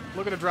screen,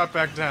 looking to drop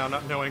back down,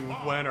 not knowing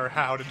when or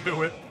how to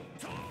do it.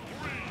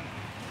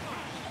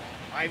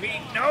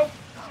 Ivy, nope.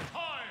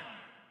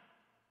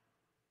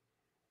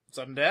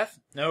 Sudden death?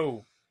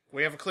 No.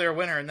 We have a clear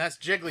winner, and that's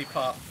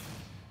Jigglypuff,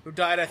 who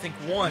died, I think,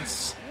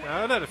 once.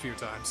 I did a few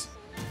times.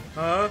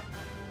 Huh?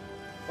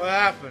 What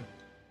happened?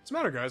 What's the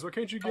matter, guys? Why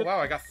can't you Oh, get... wow,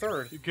 I got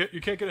third. You can't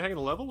get a hang of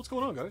the level? What's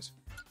going on, guys?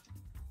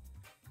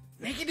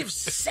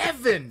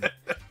 -7!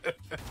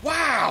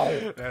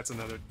 Wow! That's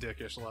another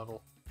dickish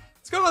level.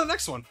 Let's go to the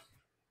next one.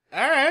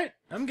 Alright,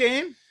 I'm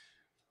game.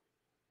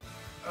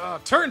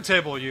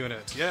 Turntable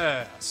unit,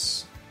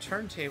 yes.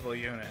 Turntable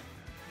unit.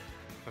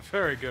 A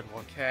very good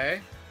one.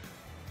 Okay.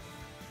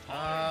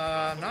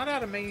 Not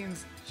out of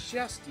mains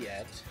just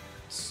yet.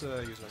 Use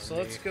one So of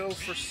let's me. go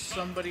for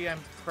somebody I'm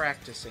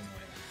practicing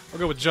with. I'll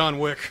go with John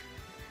Wick.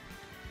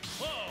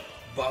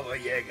 Baba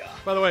Yaga.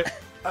 By the way,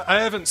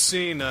 I haven't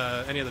seen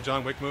any of the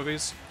John Wick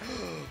movies,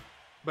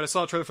 but I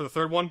saw a trailer for the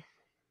third one.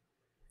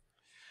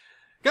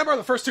 Got borrow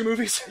the first two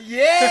movies.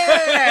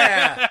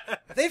 Yeah!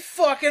 They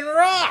fucking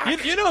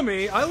rock! You know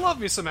me. I love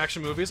me some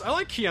action movies. I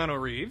like Keanu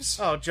Reeves.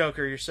 Oh,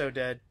 Joker, you're so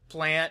dead.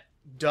 Plant,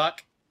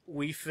 Duck,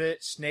 Wii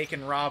Fit, Snake,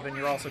 and Robin,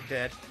 you're also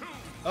dead.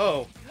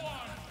 Oh.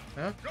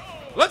 Huh?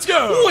 Let's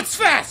go! Oh, it's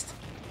fast!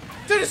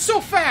 That is so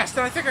fast,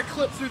 and I think I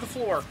clipped through the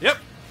floor. Yep.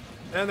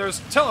 And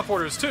there's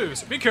teleporters too,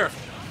 so be careful.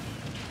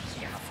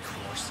 Yeah,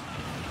 of course.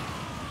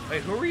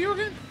 Wait, who are you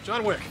again?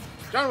 John Wick.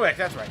 John Wick,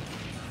 that's right.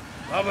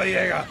 Baba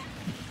Yaga.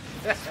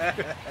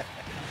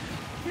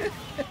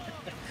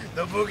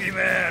 The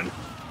Boogeyman.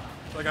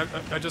 Like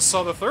I just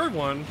saw the third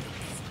one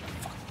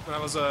when I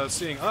was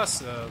seeing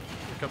Us a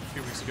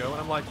few weeks ago,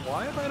 and I'm like,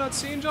 why have I not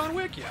seen John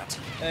Wick yet?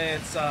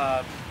 It's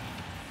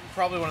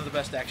probably one of the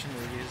best action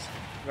movies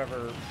I've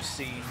ever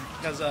seen.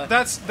 Because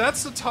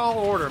That's a tall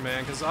order,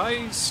 man. Because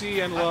I see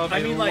and love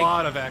a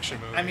lot of action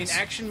movies. I mean,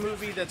 action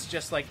movie that's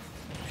just like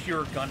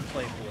pure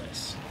gunplay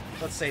bliss.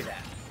 Let's say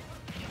that.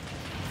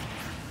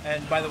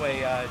 And by the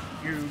way,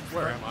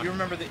 Where am I? you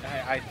remember the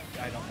I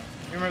don't know.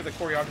 You remember the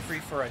choreography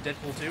for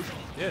Deadpool 2?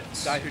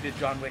 Yes. Guy who did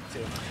John Wick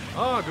 2.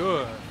 Oh,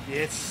 good.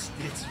 It's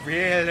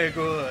really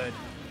good.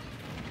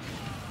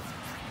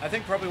 I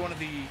think probably one of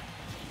the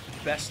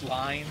best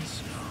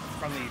lines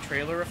from the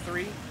trailer of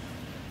 3.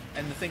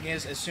 And the thing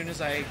is, as soon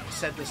as I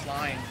said this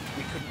line,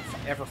 we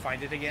couldn't ever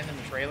find it again in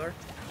the trailer.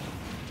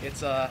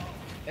 It's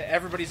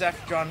everybody's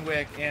after John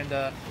Wick, and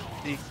the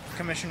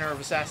commissioner of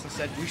Assassins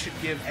said we should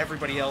give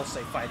everybody else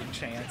a fighting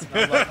chance. And I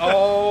was like,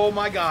 oh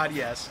my god,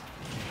 yes.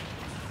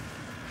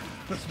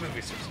 This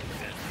movie's so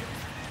good.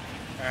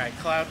 Alright,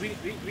 Cloud,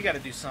 we gotta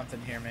do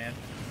something here, man.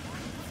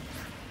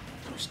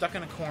 We're stuck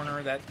in a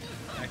corner. That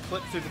I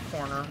clipped through the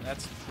corner.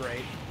 That's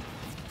great.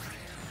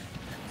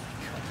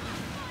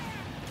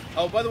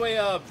 Oh, by the way,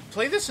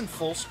 play this in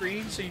full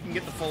screen so you can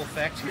get the full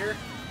effect here.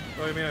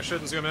 Oh, you mean I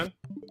shouldn't zoom in?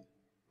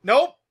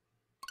 Nope.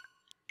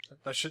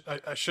 I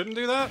shouldn't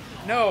do that?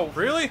 No.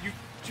 Really?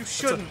 You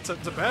shouldn't.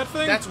 It's a bad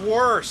thing? That's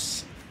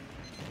worse.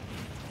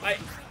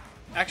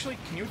 Actually,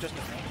 can you adjust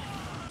the frame?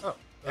 Oh.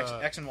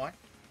 X and Y?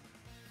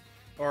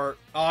 Or,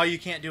 oh, you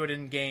can't do it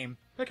in game.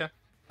 Okay.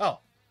 Oh.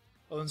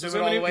 Well, then zoom it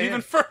Zoom all in the way even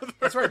in. further.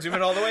 That's right, zoom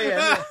it all the way in.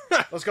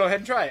 Let's go ahead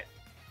and try it.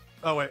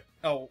 Oh, wait.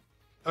 Oh,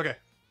 Okay.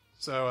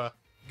 So,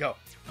 go.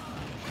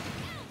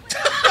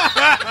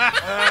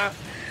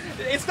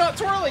 It's not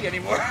twirling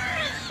anymore.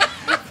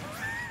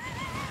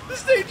 The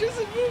stage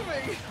isn't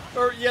moving.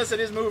 Or, yes, it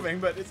is moving,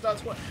 but it's not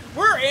twirling.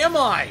 Where am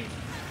I?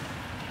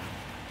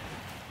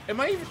 Am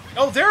I even...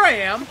 Oh, there I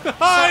am.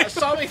 Hi.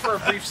 Saw me for a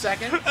brief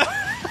second.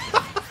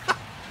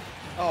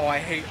 Oh, I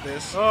hate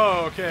this.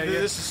 Oh, okay. Yeah.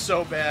 This is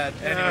so bad.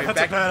 Yeah, Anyway, that's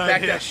a back bad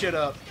idea. that shit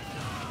up.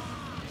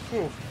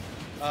 Whew.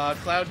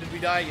 Cloud, did we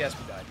die? Yes,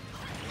 we died.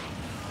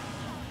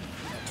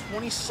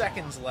 20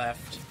 seconds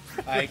left.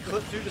 I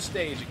clipped through the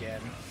stage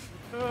again.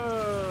 Can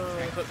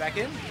I clip back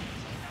in?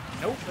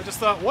 Nope. I just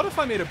thought, what if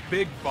I made a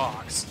big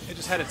box and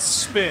just had it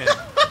spin?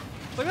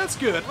 Like, that's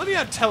good. Let me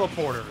add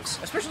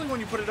teleporters. Especially when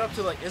you put it up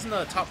to, like, isn't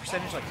the top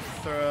percentage, like,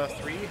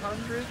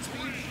 300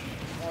 speed?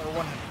 Or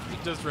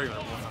 100? Just regular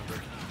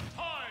 100.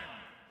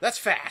 That's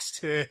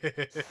fast.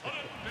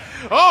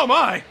 Oh,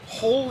 my!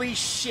 Holy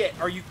shit,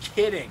 are you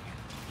kidding?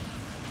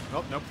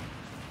 Oh, nope.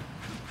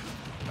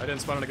 I didn't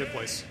spawn in a good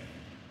place.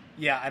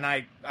 Yeah, and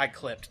I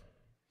clipped.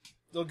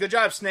 Well, good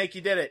job, Snake,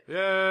 you did it.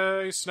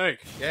 Yay, Snake.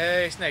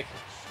 Yay, Snake.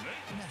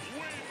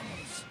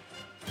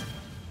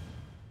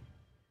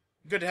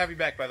 Good to have you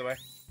back, by the way.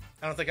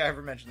 I don't think I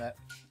ever mentioned that.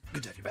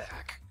 Good to have you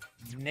back.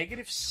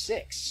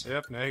 -6.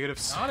 Yep,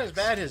 -6. Not as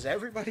bad as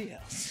everybody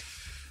else.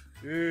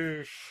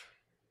 Oof.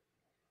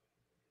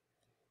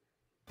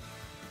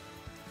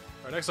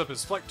 Alright, next up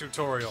is Flight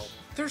Tutorial.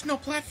 There's no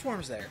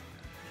platforms there.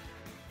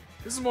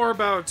 This is more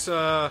about,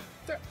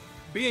 There,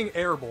 being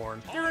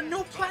airborne. there are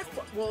no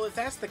platforms. Well, if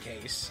that's the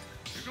case...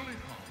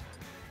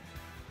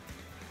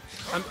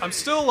 I'm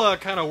still,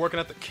 kind of working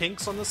at the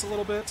kinks on this a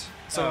little bit.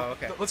 So, Oh,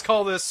 okay. let's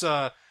call this,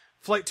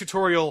 Flight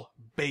Tutorial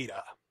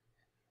Beta.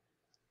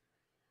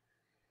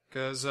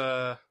 Because,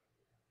 well,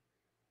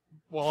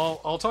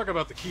 I'll talk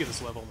about the key of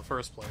this level in the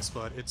first place,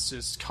 but it's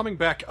just coming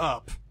back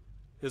up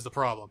is the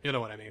problem. You know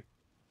what I mean.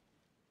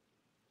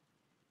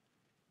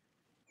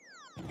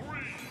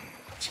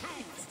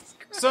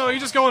 So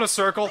you just go in a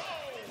circle.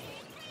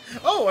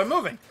 Oh, I'm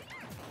moving.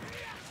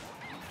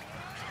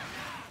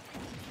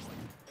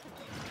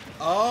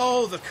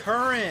 Oh, the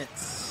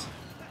currents.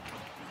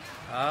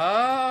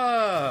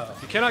 Oh.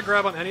 You cannot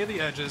grab on any of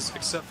the edges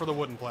except for the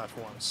wooden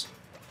platforms.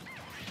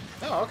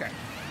 Oh, okay.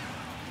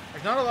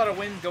 There's not a lot of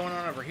wind going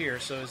on over here,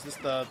 so is this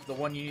the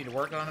one you need to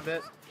work on a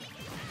bit?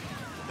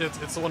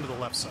 It's the one to the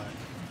left side.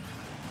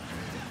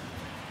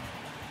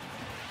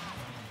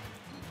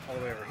 All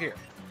the way over here.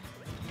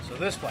 So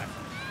this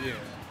platform. Yeah.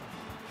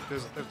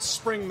 There's a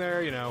spring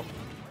there, you know.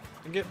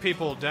 You can get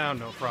people down,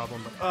 no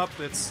problem, but up,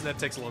 that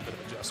takes a little bit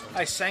of adjustment.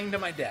 I sang to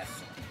my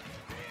death.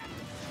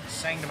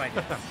 Sang to my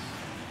death.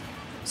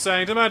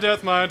 Sang to my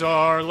death, my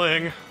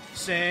darling.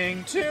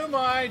 Sing to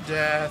my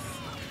death.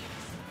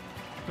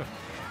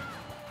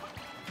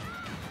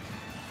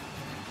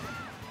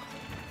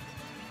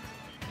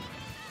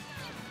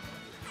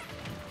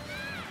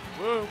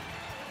 Whoa.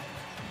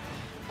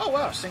 Oh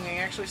wow, singing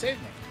actually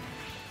saved me.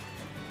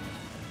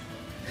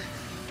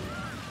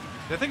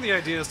 I think the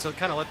idea is to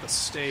kind of let the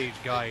stage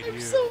guide you.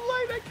 I'm so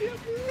light, I can't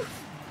move.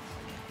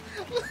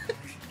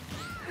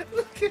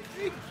 Look at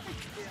me.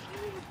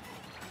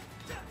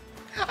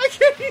 I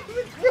can't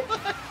even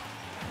run.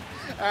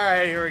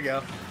 Alright, here we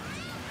go.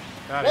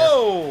 Got here.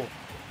 Whoa!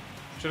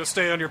 Should have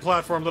stayed on your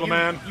platform, little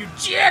man. You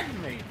jigged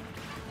me!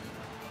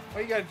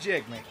 Why you gotta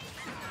jig me?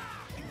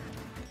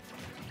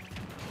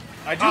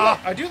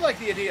 I do like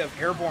the idea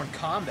of airborne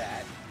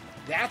combat.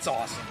 That's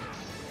awesome.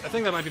 I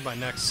think that might be my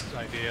next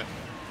idea.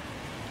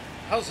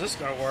 How's this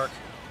gonna work?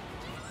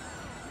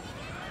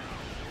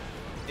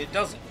 It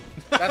doesn't.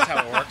 That's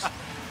how it works.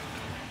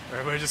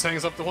 Everybody just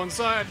hangs up to one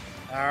side.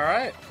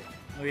 Alright.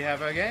 We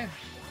have our game.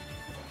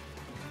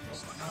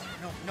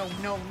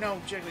 No,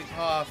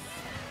 Jigglypuff.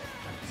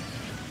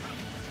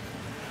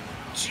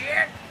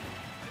 Jig!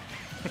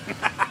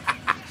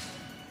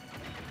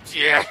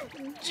 Yeah.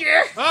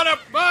 Jig! On up!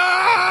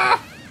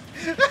 Ah!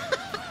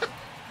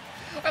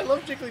 I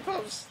love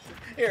Jigglypuffs.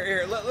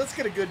 Here, let's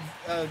get a good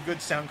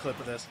sound clip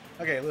of this.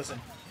 Okay, listen.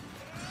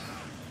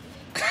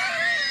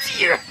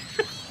 Yeah.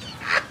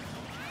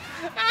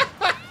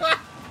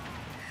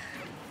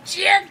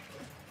 Jig!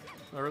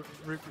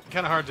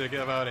 Kind of hard to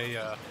give out a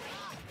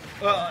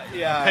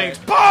Yeah.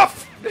 paint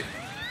buff.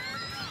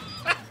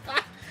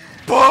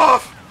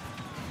 Buff.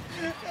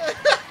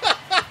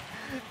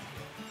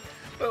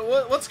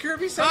 But what's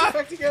Kirby's sound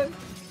effect again?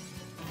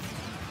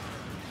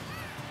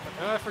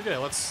 I forget.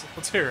 Let's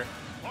hear it.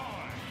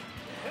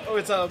 Oh,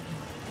 it's a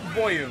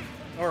boing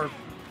or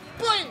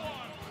boing.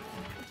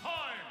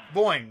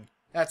 Boing.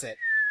 That's it.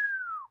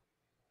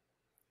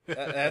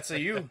 That's a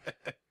U.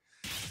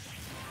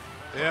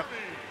 Yep.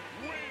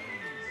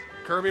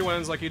 Kirby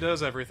wins like he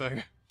does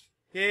everything.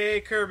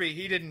 Yay, Kirby.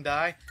 He didn't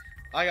die.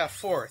 I got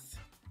fourth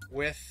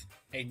with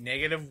a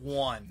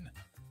 -1.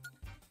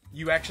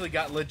 You actually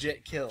got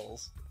legit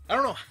kills. I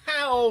don't know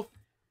how.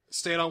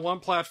 Stayed on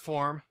one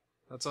platform.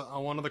 That's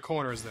on one of the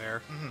corners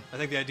there. Mm-hmm. I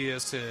think the idea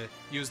is to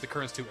use the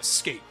currents to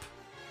escape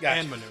Gotcha.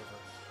 and maneuver.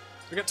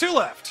 We got two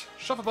left.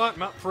 Shufflebot,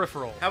 Mount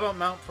Peripheral. How about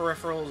Mount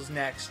Peripheral's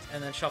next,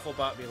 and then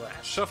Shufflebot be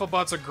last?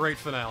 Shufflebot's a great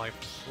finale.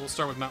 We'll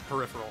start with Mount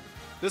Peripheral.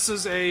 This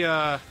is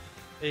a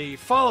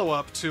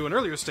follow-up to an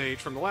earlier stage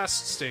from the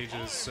last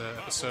stage's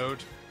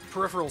episode,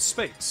 Peripheral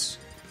Space.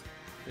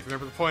 If you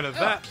remember the point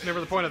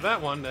of that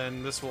one,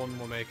 then this one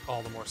will make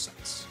all the more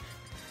sense.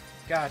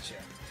 Gotcha.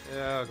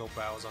 Yeah, I'll go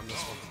Bows on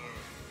this one.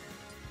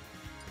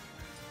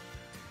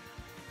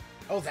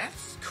 Oh,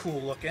 that's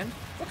cool looking.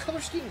 What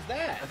color scheme is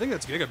that? I think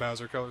that's Giga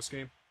Bowser color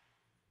scheme.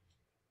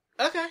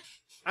 Okay.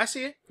 I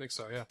see it. I think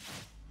so, yeah.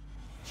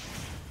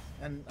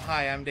 And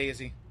hi, I'm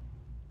Daisy.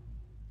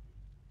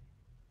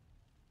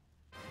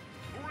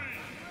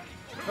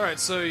 Alright,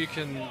 so you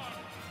can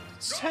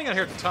just hang out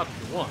here at the top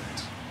if you want.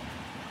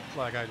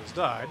 Like I just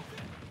died.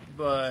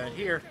 But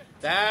here,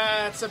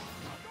 that's a...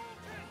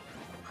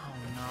 Oh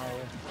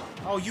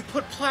no. Oh, you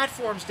put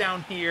platforms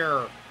down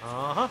here.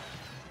 Uh-huh.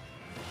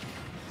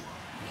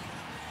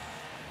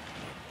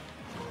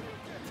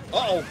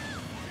 Uh-oh.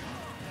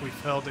 We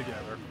fell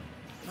together.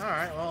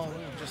 Alright, well,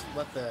 we'll just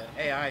let the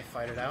AI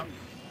fight it out.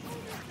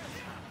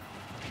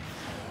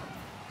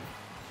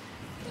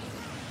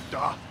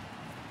 Duh.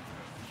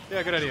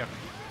 Yeah, good idea.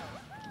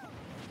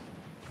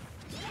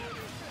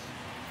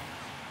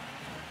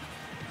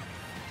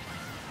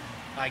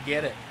 I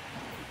get it.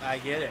 I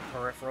get it.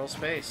 Peripheral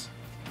space.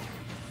 You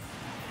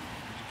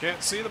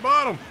can't see the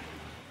bottom.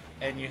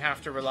 And you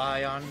have to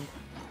rely on...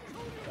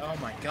 Oh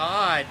my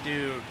god,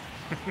 dude.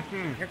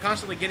 You're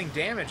constantly getting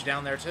damage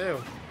down there,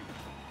 too.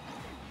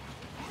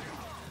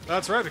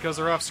 That's right, because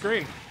they're off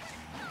screen.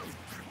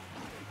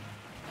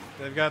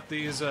 They've got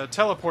these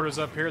teleporters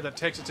up here that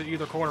takes it to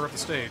either corner of the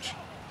stage.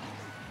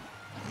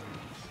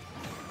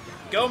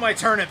 Go, my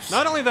turnips!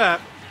 Not only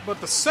that,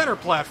 but the center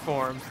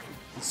platform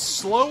is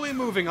slowly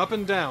moving up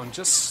and down,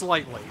 just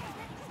slightly.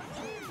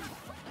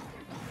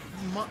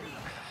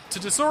 To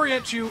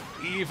disorient you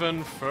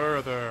even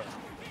further.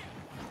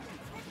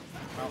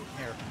 Oh,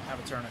 here, have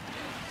a turnip.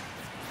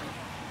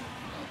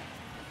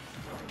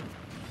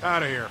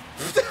 Out of here.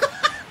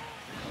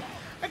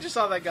 just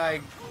saw that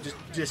guy just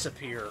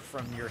disappear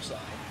from your side.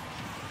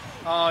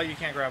 Oh, you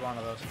can't grab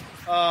onto those.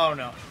 Oh,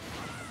 no.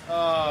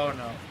 Oh,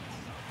 no.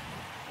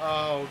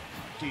 Oh,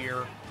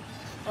 dear.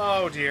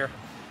 Oh, dear.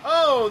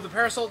 Oh, the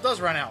parasol does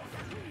run out.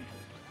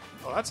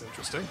 Oh, that's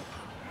interesting.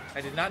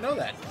 I did not know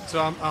that. So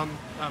I'm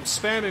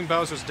spamming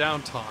Bowser's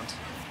down taunt,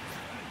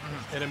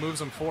 and it moves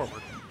him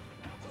forward.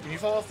 Can you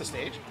fall off the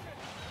stage?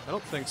 I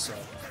don't think so.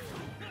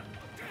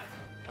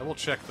 I will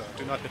check though.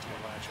 Do not hit me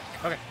when I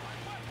check. Okay.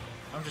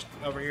 I'm just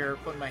over here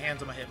putting my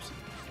hands on my hips.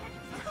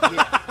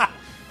 Yeah.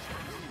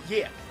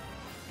 Yeah.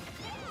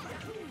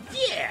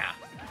 Yeah!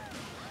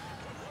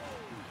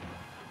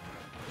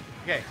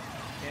 Okay.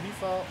 Can you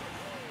fall?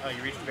 Oh,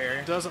 you reached the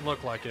barrier? Doesn't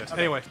look like it.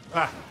 Okay. Anyway,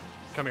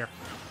 come here.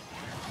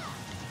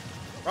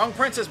 Wrong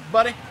princess,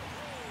 buddy.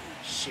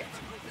 Shit.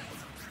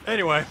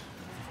 Anyway,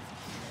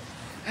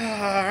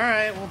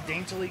 Alright, we'll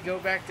daintily go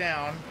back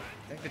down.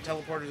 I think the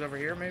teleporter's over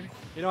here, maybe?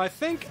 you know, I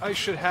think I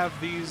should have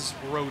these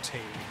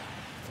rotating.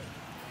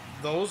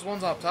 Those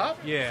ones up top?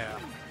 Yeah,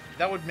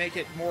 That would make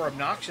it more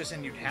obnoxious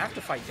and you'd have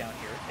to fight down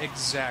here.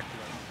 exactly.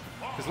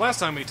 Because last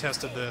time we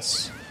tested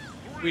this,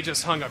 we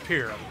just hung up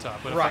here on the top.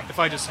 But Right. if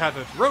I just have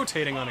it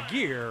rotating on a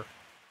gear,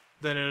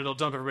 then it'll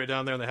dump everybody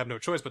down there and they have no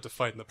choice but to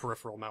fight in the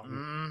peripheral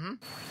mountain.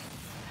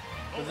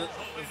 The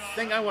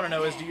thing I want to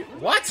know is, do you...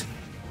 What?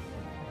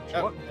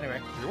 Oh, What?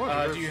 anyway. You're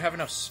welcome. Do you have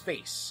enough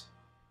space?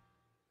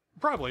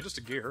 Probably just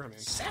a gear, I mean.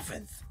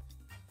 7th?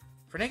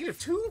 For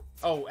 -2?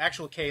 Oh,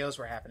 actual KOs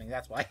were happening,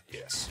 that's why.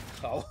 Yes.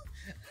 Oh.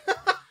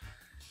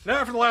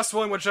 Now for the last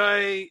one, which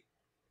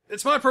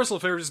it's my personal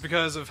favorite just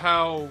because of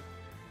how...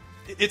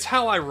 It's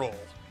how I roll.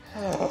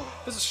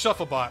 This is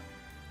Shufflebot.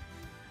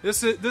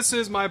 This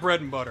is my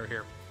bread and butter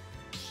here.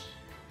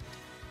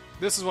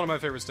 This is one of my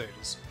favorite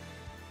stages.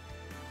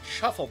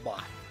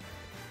 Shufflebot.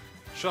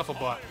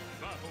 Shufflebot.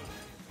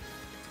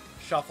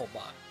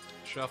 Shufflebot.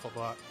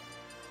 Shufflebot.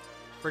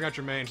 Bring out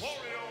your main.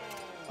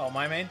 Oh,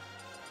 my main?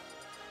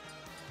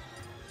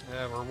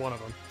 Yeah, we're one of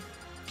them.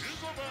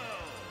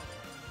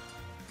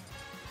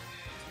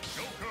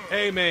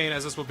 A main,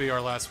 as this will be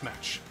our last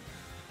match.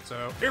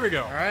 So, here we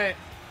go. Alright.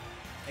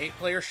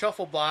 8-player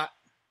Shufflebot.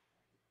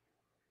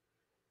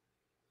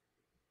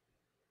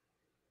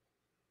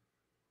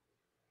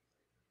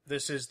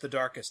 This is the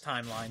darkest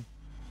timeline,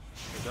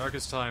 The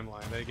darkest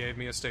timeline. They gave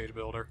me a stage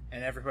builder.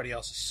 and everybody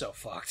else is so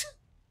fucked.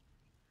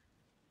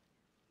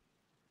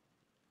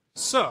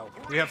 So,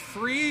 we have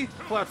 3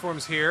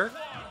 platforms here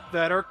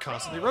that are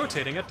constantly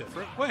rotating at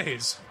different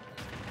ways.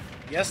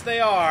 Yes, they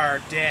are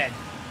dead.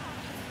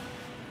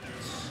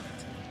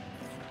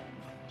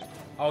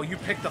 Oh, you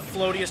picked the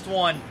floatiest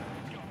one.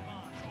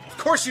 Of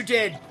course you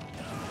did.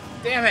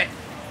 Damn it.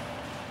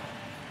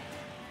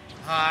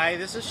 Hi,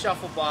 this is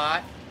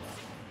Shufflebot.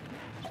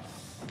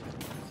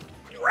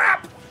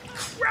 Crap!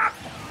 Crap!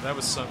 That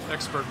was some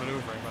expert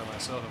maneuvering by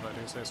myself, if I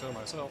do say so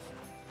myself.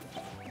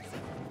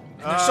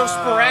 They're so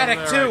sporadic,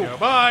 there too. I go.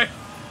 Bye!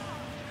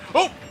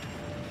 Oh!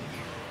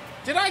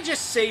 Did I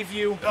just save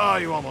you? Oh,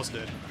 you almost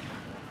did.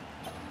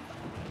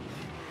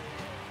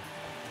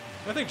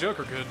 I think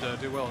Joker could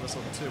do well in this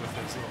level, too, with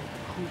his little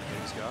hoop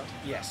that he's got.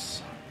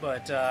 Yes,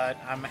 but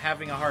I'm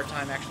having a hard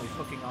time actually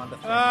hooking onto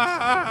things.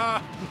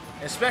 Ah!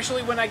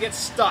 Especially when I get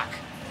stuck.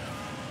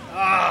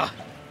 Ah!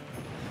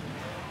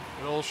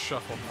 Good old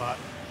Shufflepot.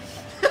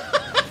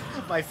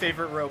 My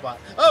favorite robot.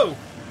 Oh!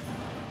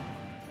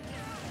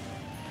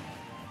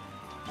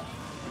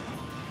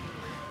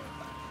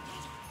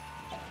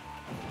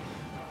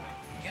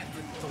 Yeah,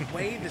 the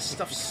way this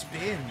stuff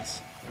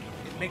spins,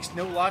 it makes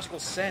no logical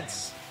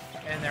sense.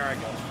 And there I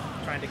go,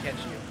 trying to catch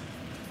you.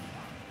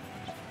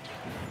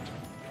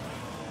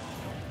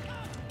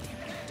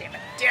 Damn it,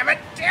 damn it,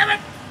 damn it!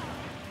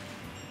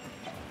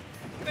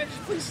 Can I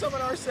just please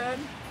summon Arsene?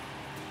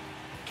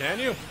 Can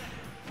you?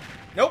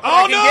 Nope, Oh,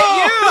 I can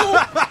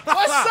get you!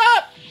 What's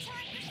up?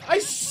 I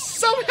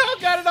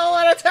somehow got it all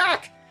out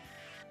attack!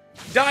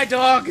 Die,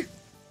 dog!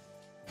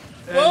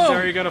 And Whoa!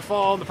 are you gonna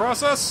fall in the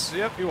process?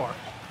 Yep, you are.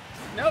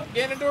 Nope,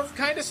 Ganondorf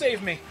kinda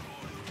saved me.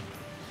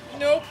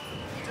 Nope.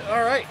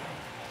 Alright.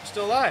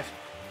 Still alive.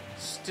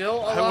 Still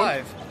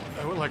alive.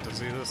 I would like to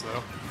see this,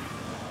 though.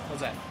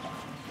 What's that?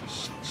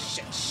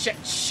 Shit, shit,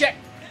 shit!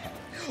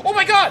 Oh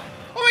my god!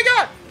 Oh my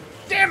god!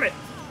 Damn it!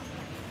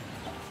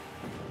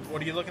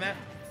 What are you looking at?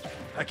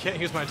 I can't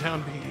use my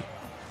down B.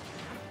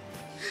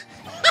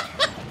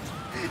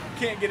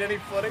 Can't get any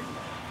footing.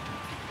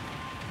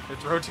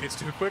 It rotates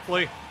too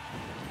quickly.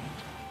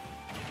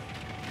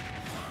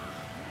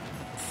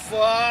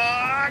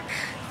 Fuck!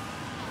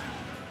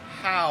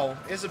 How?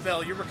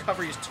 Isabelle, your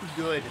recovery is too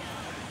good.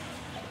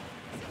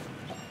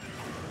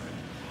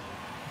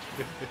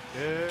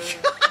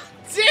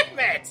 Damn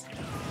it!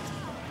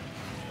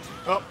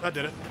 Oh, that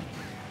did it.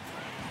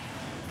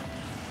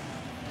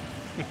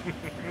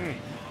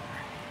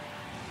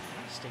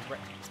 Stink right.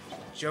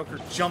 Joker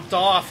jumped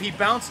off. He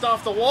bounced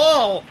off the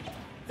wall.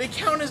 They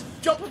count as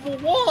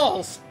jumpable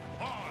walls.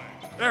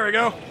 There we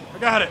go. I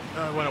got it.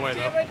 It went away,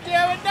 Damn though. it,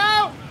 damn it,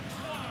 no!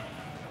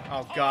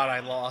 Oh god, I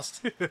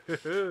lost.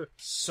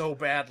 So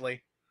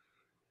badly.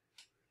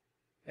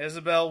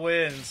 Isabelle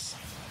wins.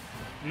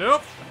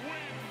 Nope.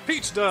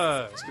 Peach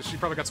does, because she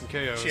probably got some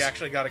KOs. She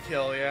actually got a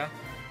kill, yeah.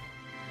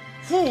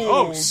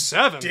 Oh,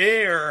 7.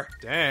 Dare.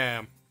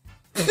 Damn.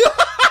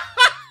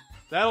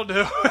 That'll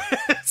do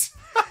it.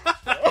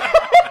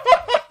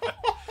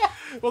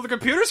 Well, the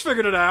computer's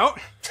figured it out.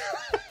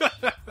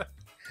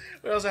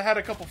 We also had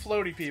a couple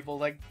floaty people.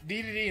 Like,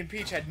 DDD and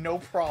Peach had no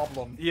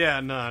problem. Yeah,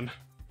 none.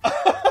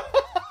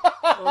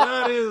 Well,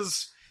 that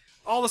is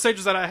all the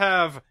stages that I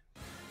have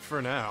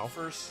for now.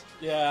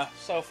 Yeah,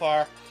 so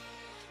far.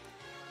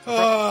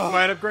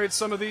 Might upgrade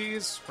some of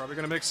these. Probably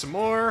going to make some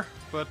more.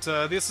 But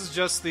this is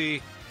just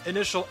the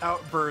initial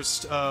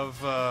outburst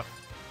of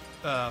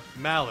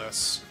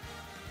malice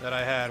that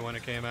I had when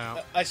it came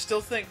out. I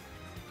still think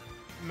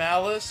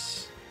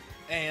Malice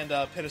and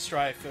Pit of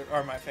Strife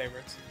are my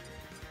favorites.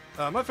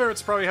 My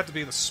favorites probably have to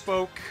be the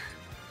Spoke,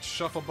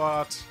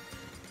 Shufflebot,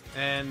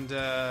 and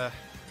I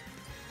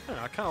don't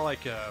know, I kind of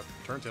like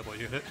Turntable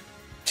Unit.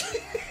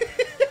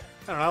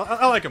 I don't know,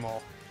 I like them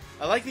all.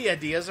 I like the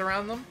ideas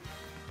around them.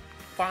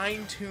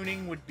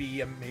 Fine-tuning would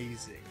be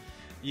amazing.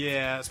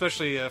 Yeah,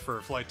 especially for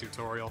a flight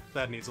tutorial.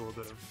 That needs a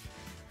little bit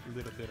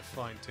of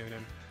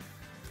fine-tuning.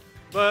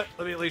 But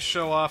let me at least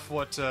show off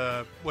what's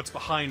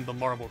behind the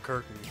marble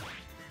curtain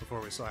before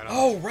we sign off.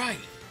 Oh, right.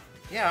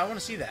 Yeah, I want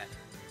to see that.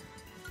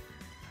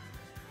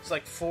 It's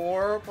like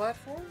 4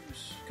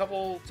 platforms?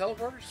 Couple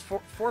teleporters?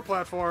 Four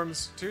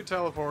platforms, 2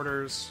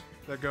 teleporters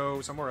that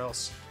go somewhere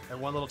else,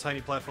 and 1 little tiny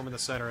platform in the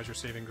center as your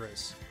saving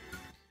grace.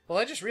 Well,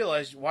 I just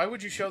realized, why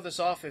would you show this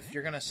off if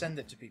you're going to send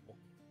it to people?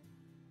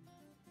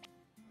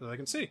 So they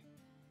can see.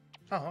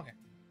 Oh, okay.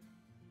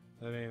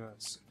 I mean,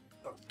 that's...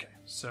 Okay,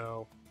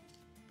 so...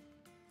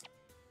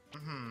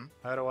 Mm-hmm.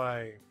 How do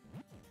I...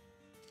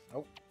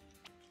 Oh.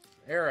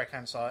 There, I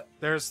kind of saw it.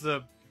 There's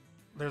a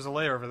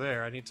layer over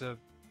there. I need to...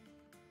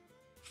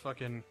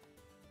 Fucking...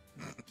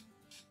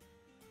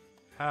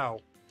 How?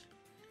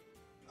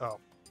 Oh.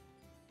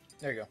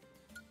 There you go.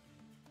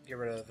 Get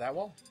rid of that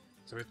wall.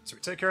 So we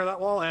take care of that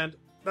wall, and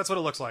that's what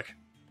it looks like.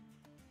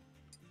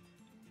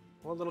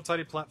 1 little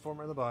tiny platform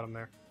at the bottom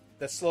there.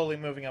 That's slowly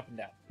moving up and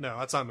down. No,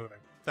 that's not moving.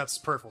 That's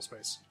peripheral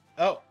space.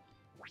 Oh.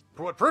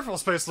 But what peripheral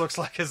space looks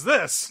like is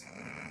this!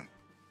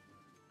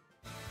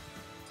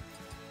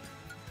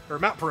 Or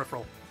mount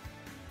peripheral.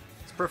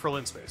 It's peripheral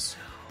in space.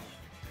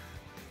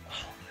 Oh,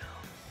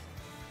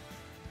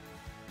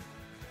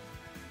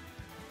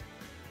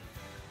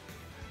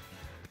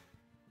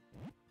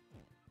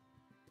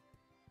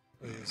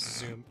 no. Let me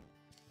zoom.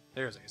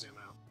 There's a zoom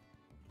out.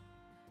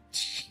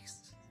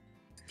 Jeez.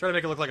 Try to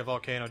make it look like a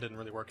volcano didn't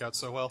really work out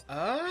so well.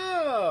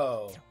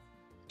 Oh.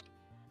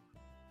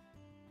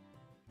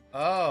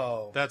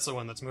 Oh. That's the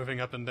one that's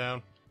moving up and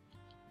down.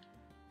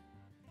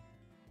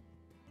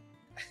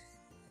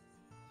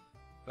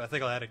 But I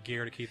think I'll add a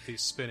gear to keep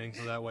these spinning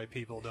so that way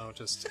people don't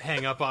just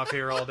hang up off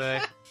here all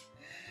day.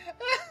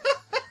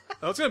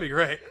 Oh, it's gonna be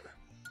great.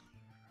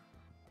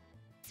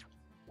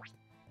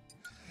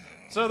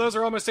 So those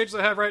are all my stages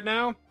I have right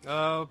now.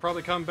 I'll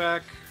probably come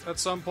back at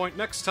some point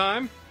next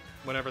time,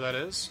 whenever that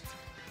is,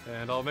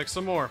 and I'll make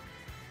some more.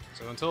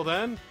 So until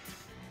then,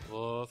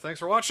 well, thanks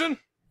for watching.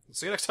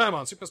 See you next time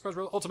on Super Smash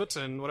Bros. Ultimate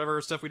and whatever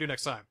stuff we do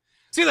next time.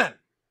 See you then!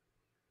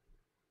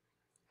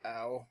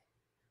 Ow.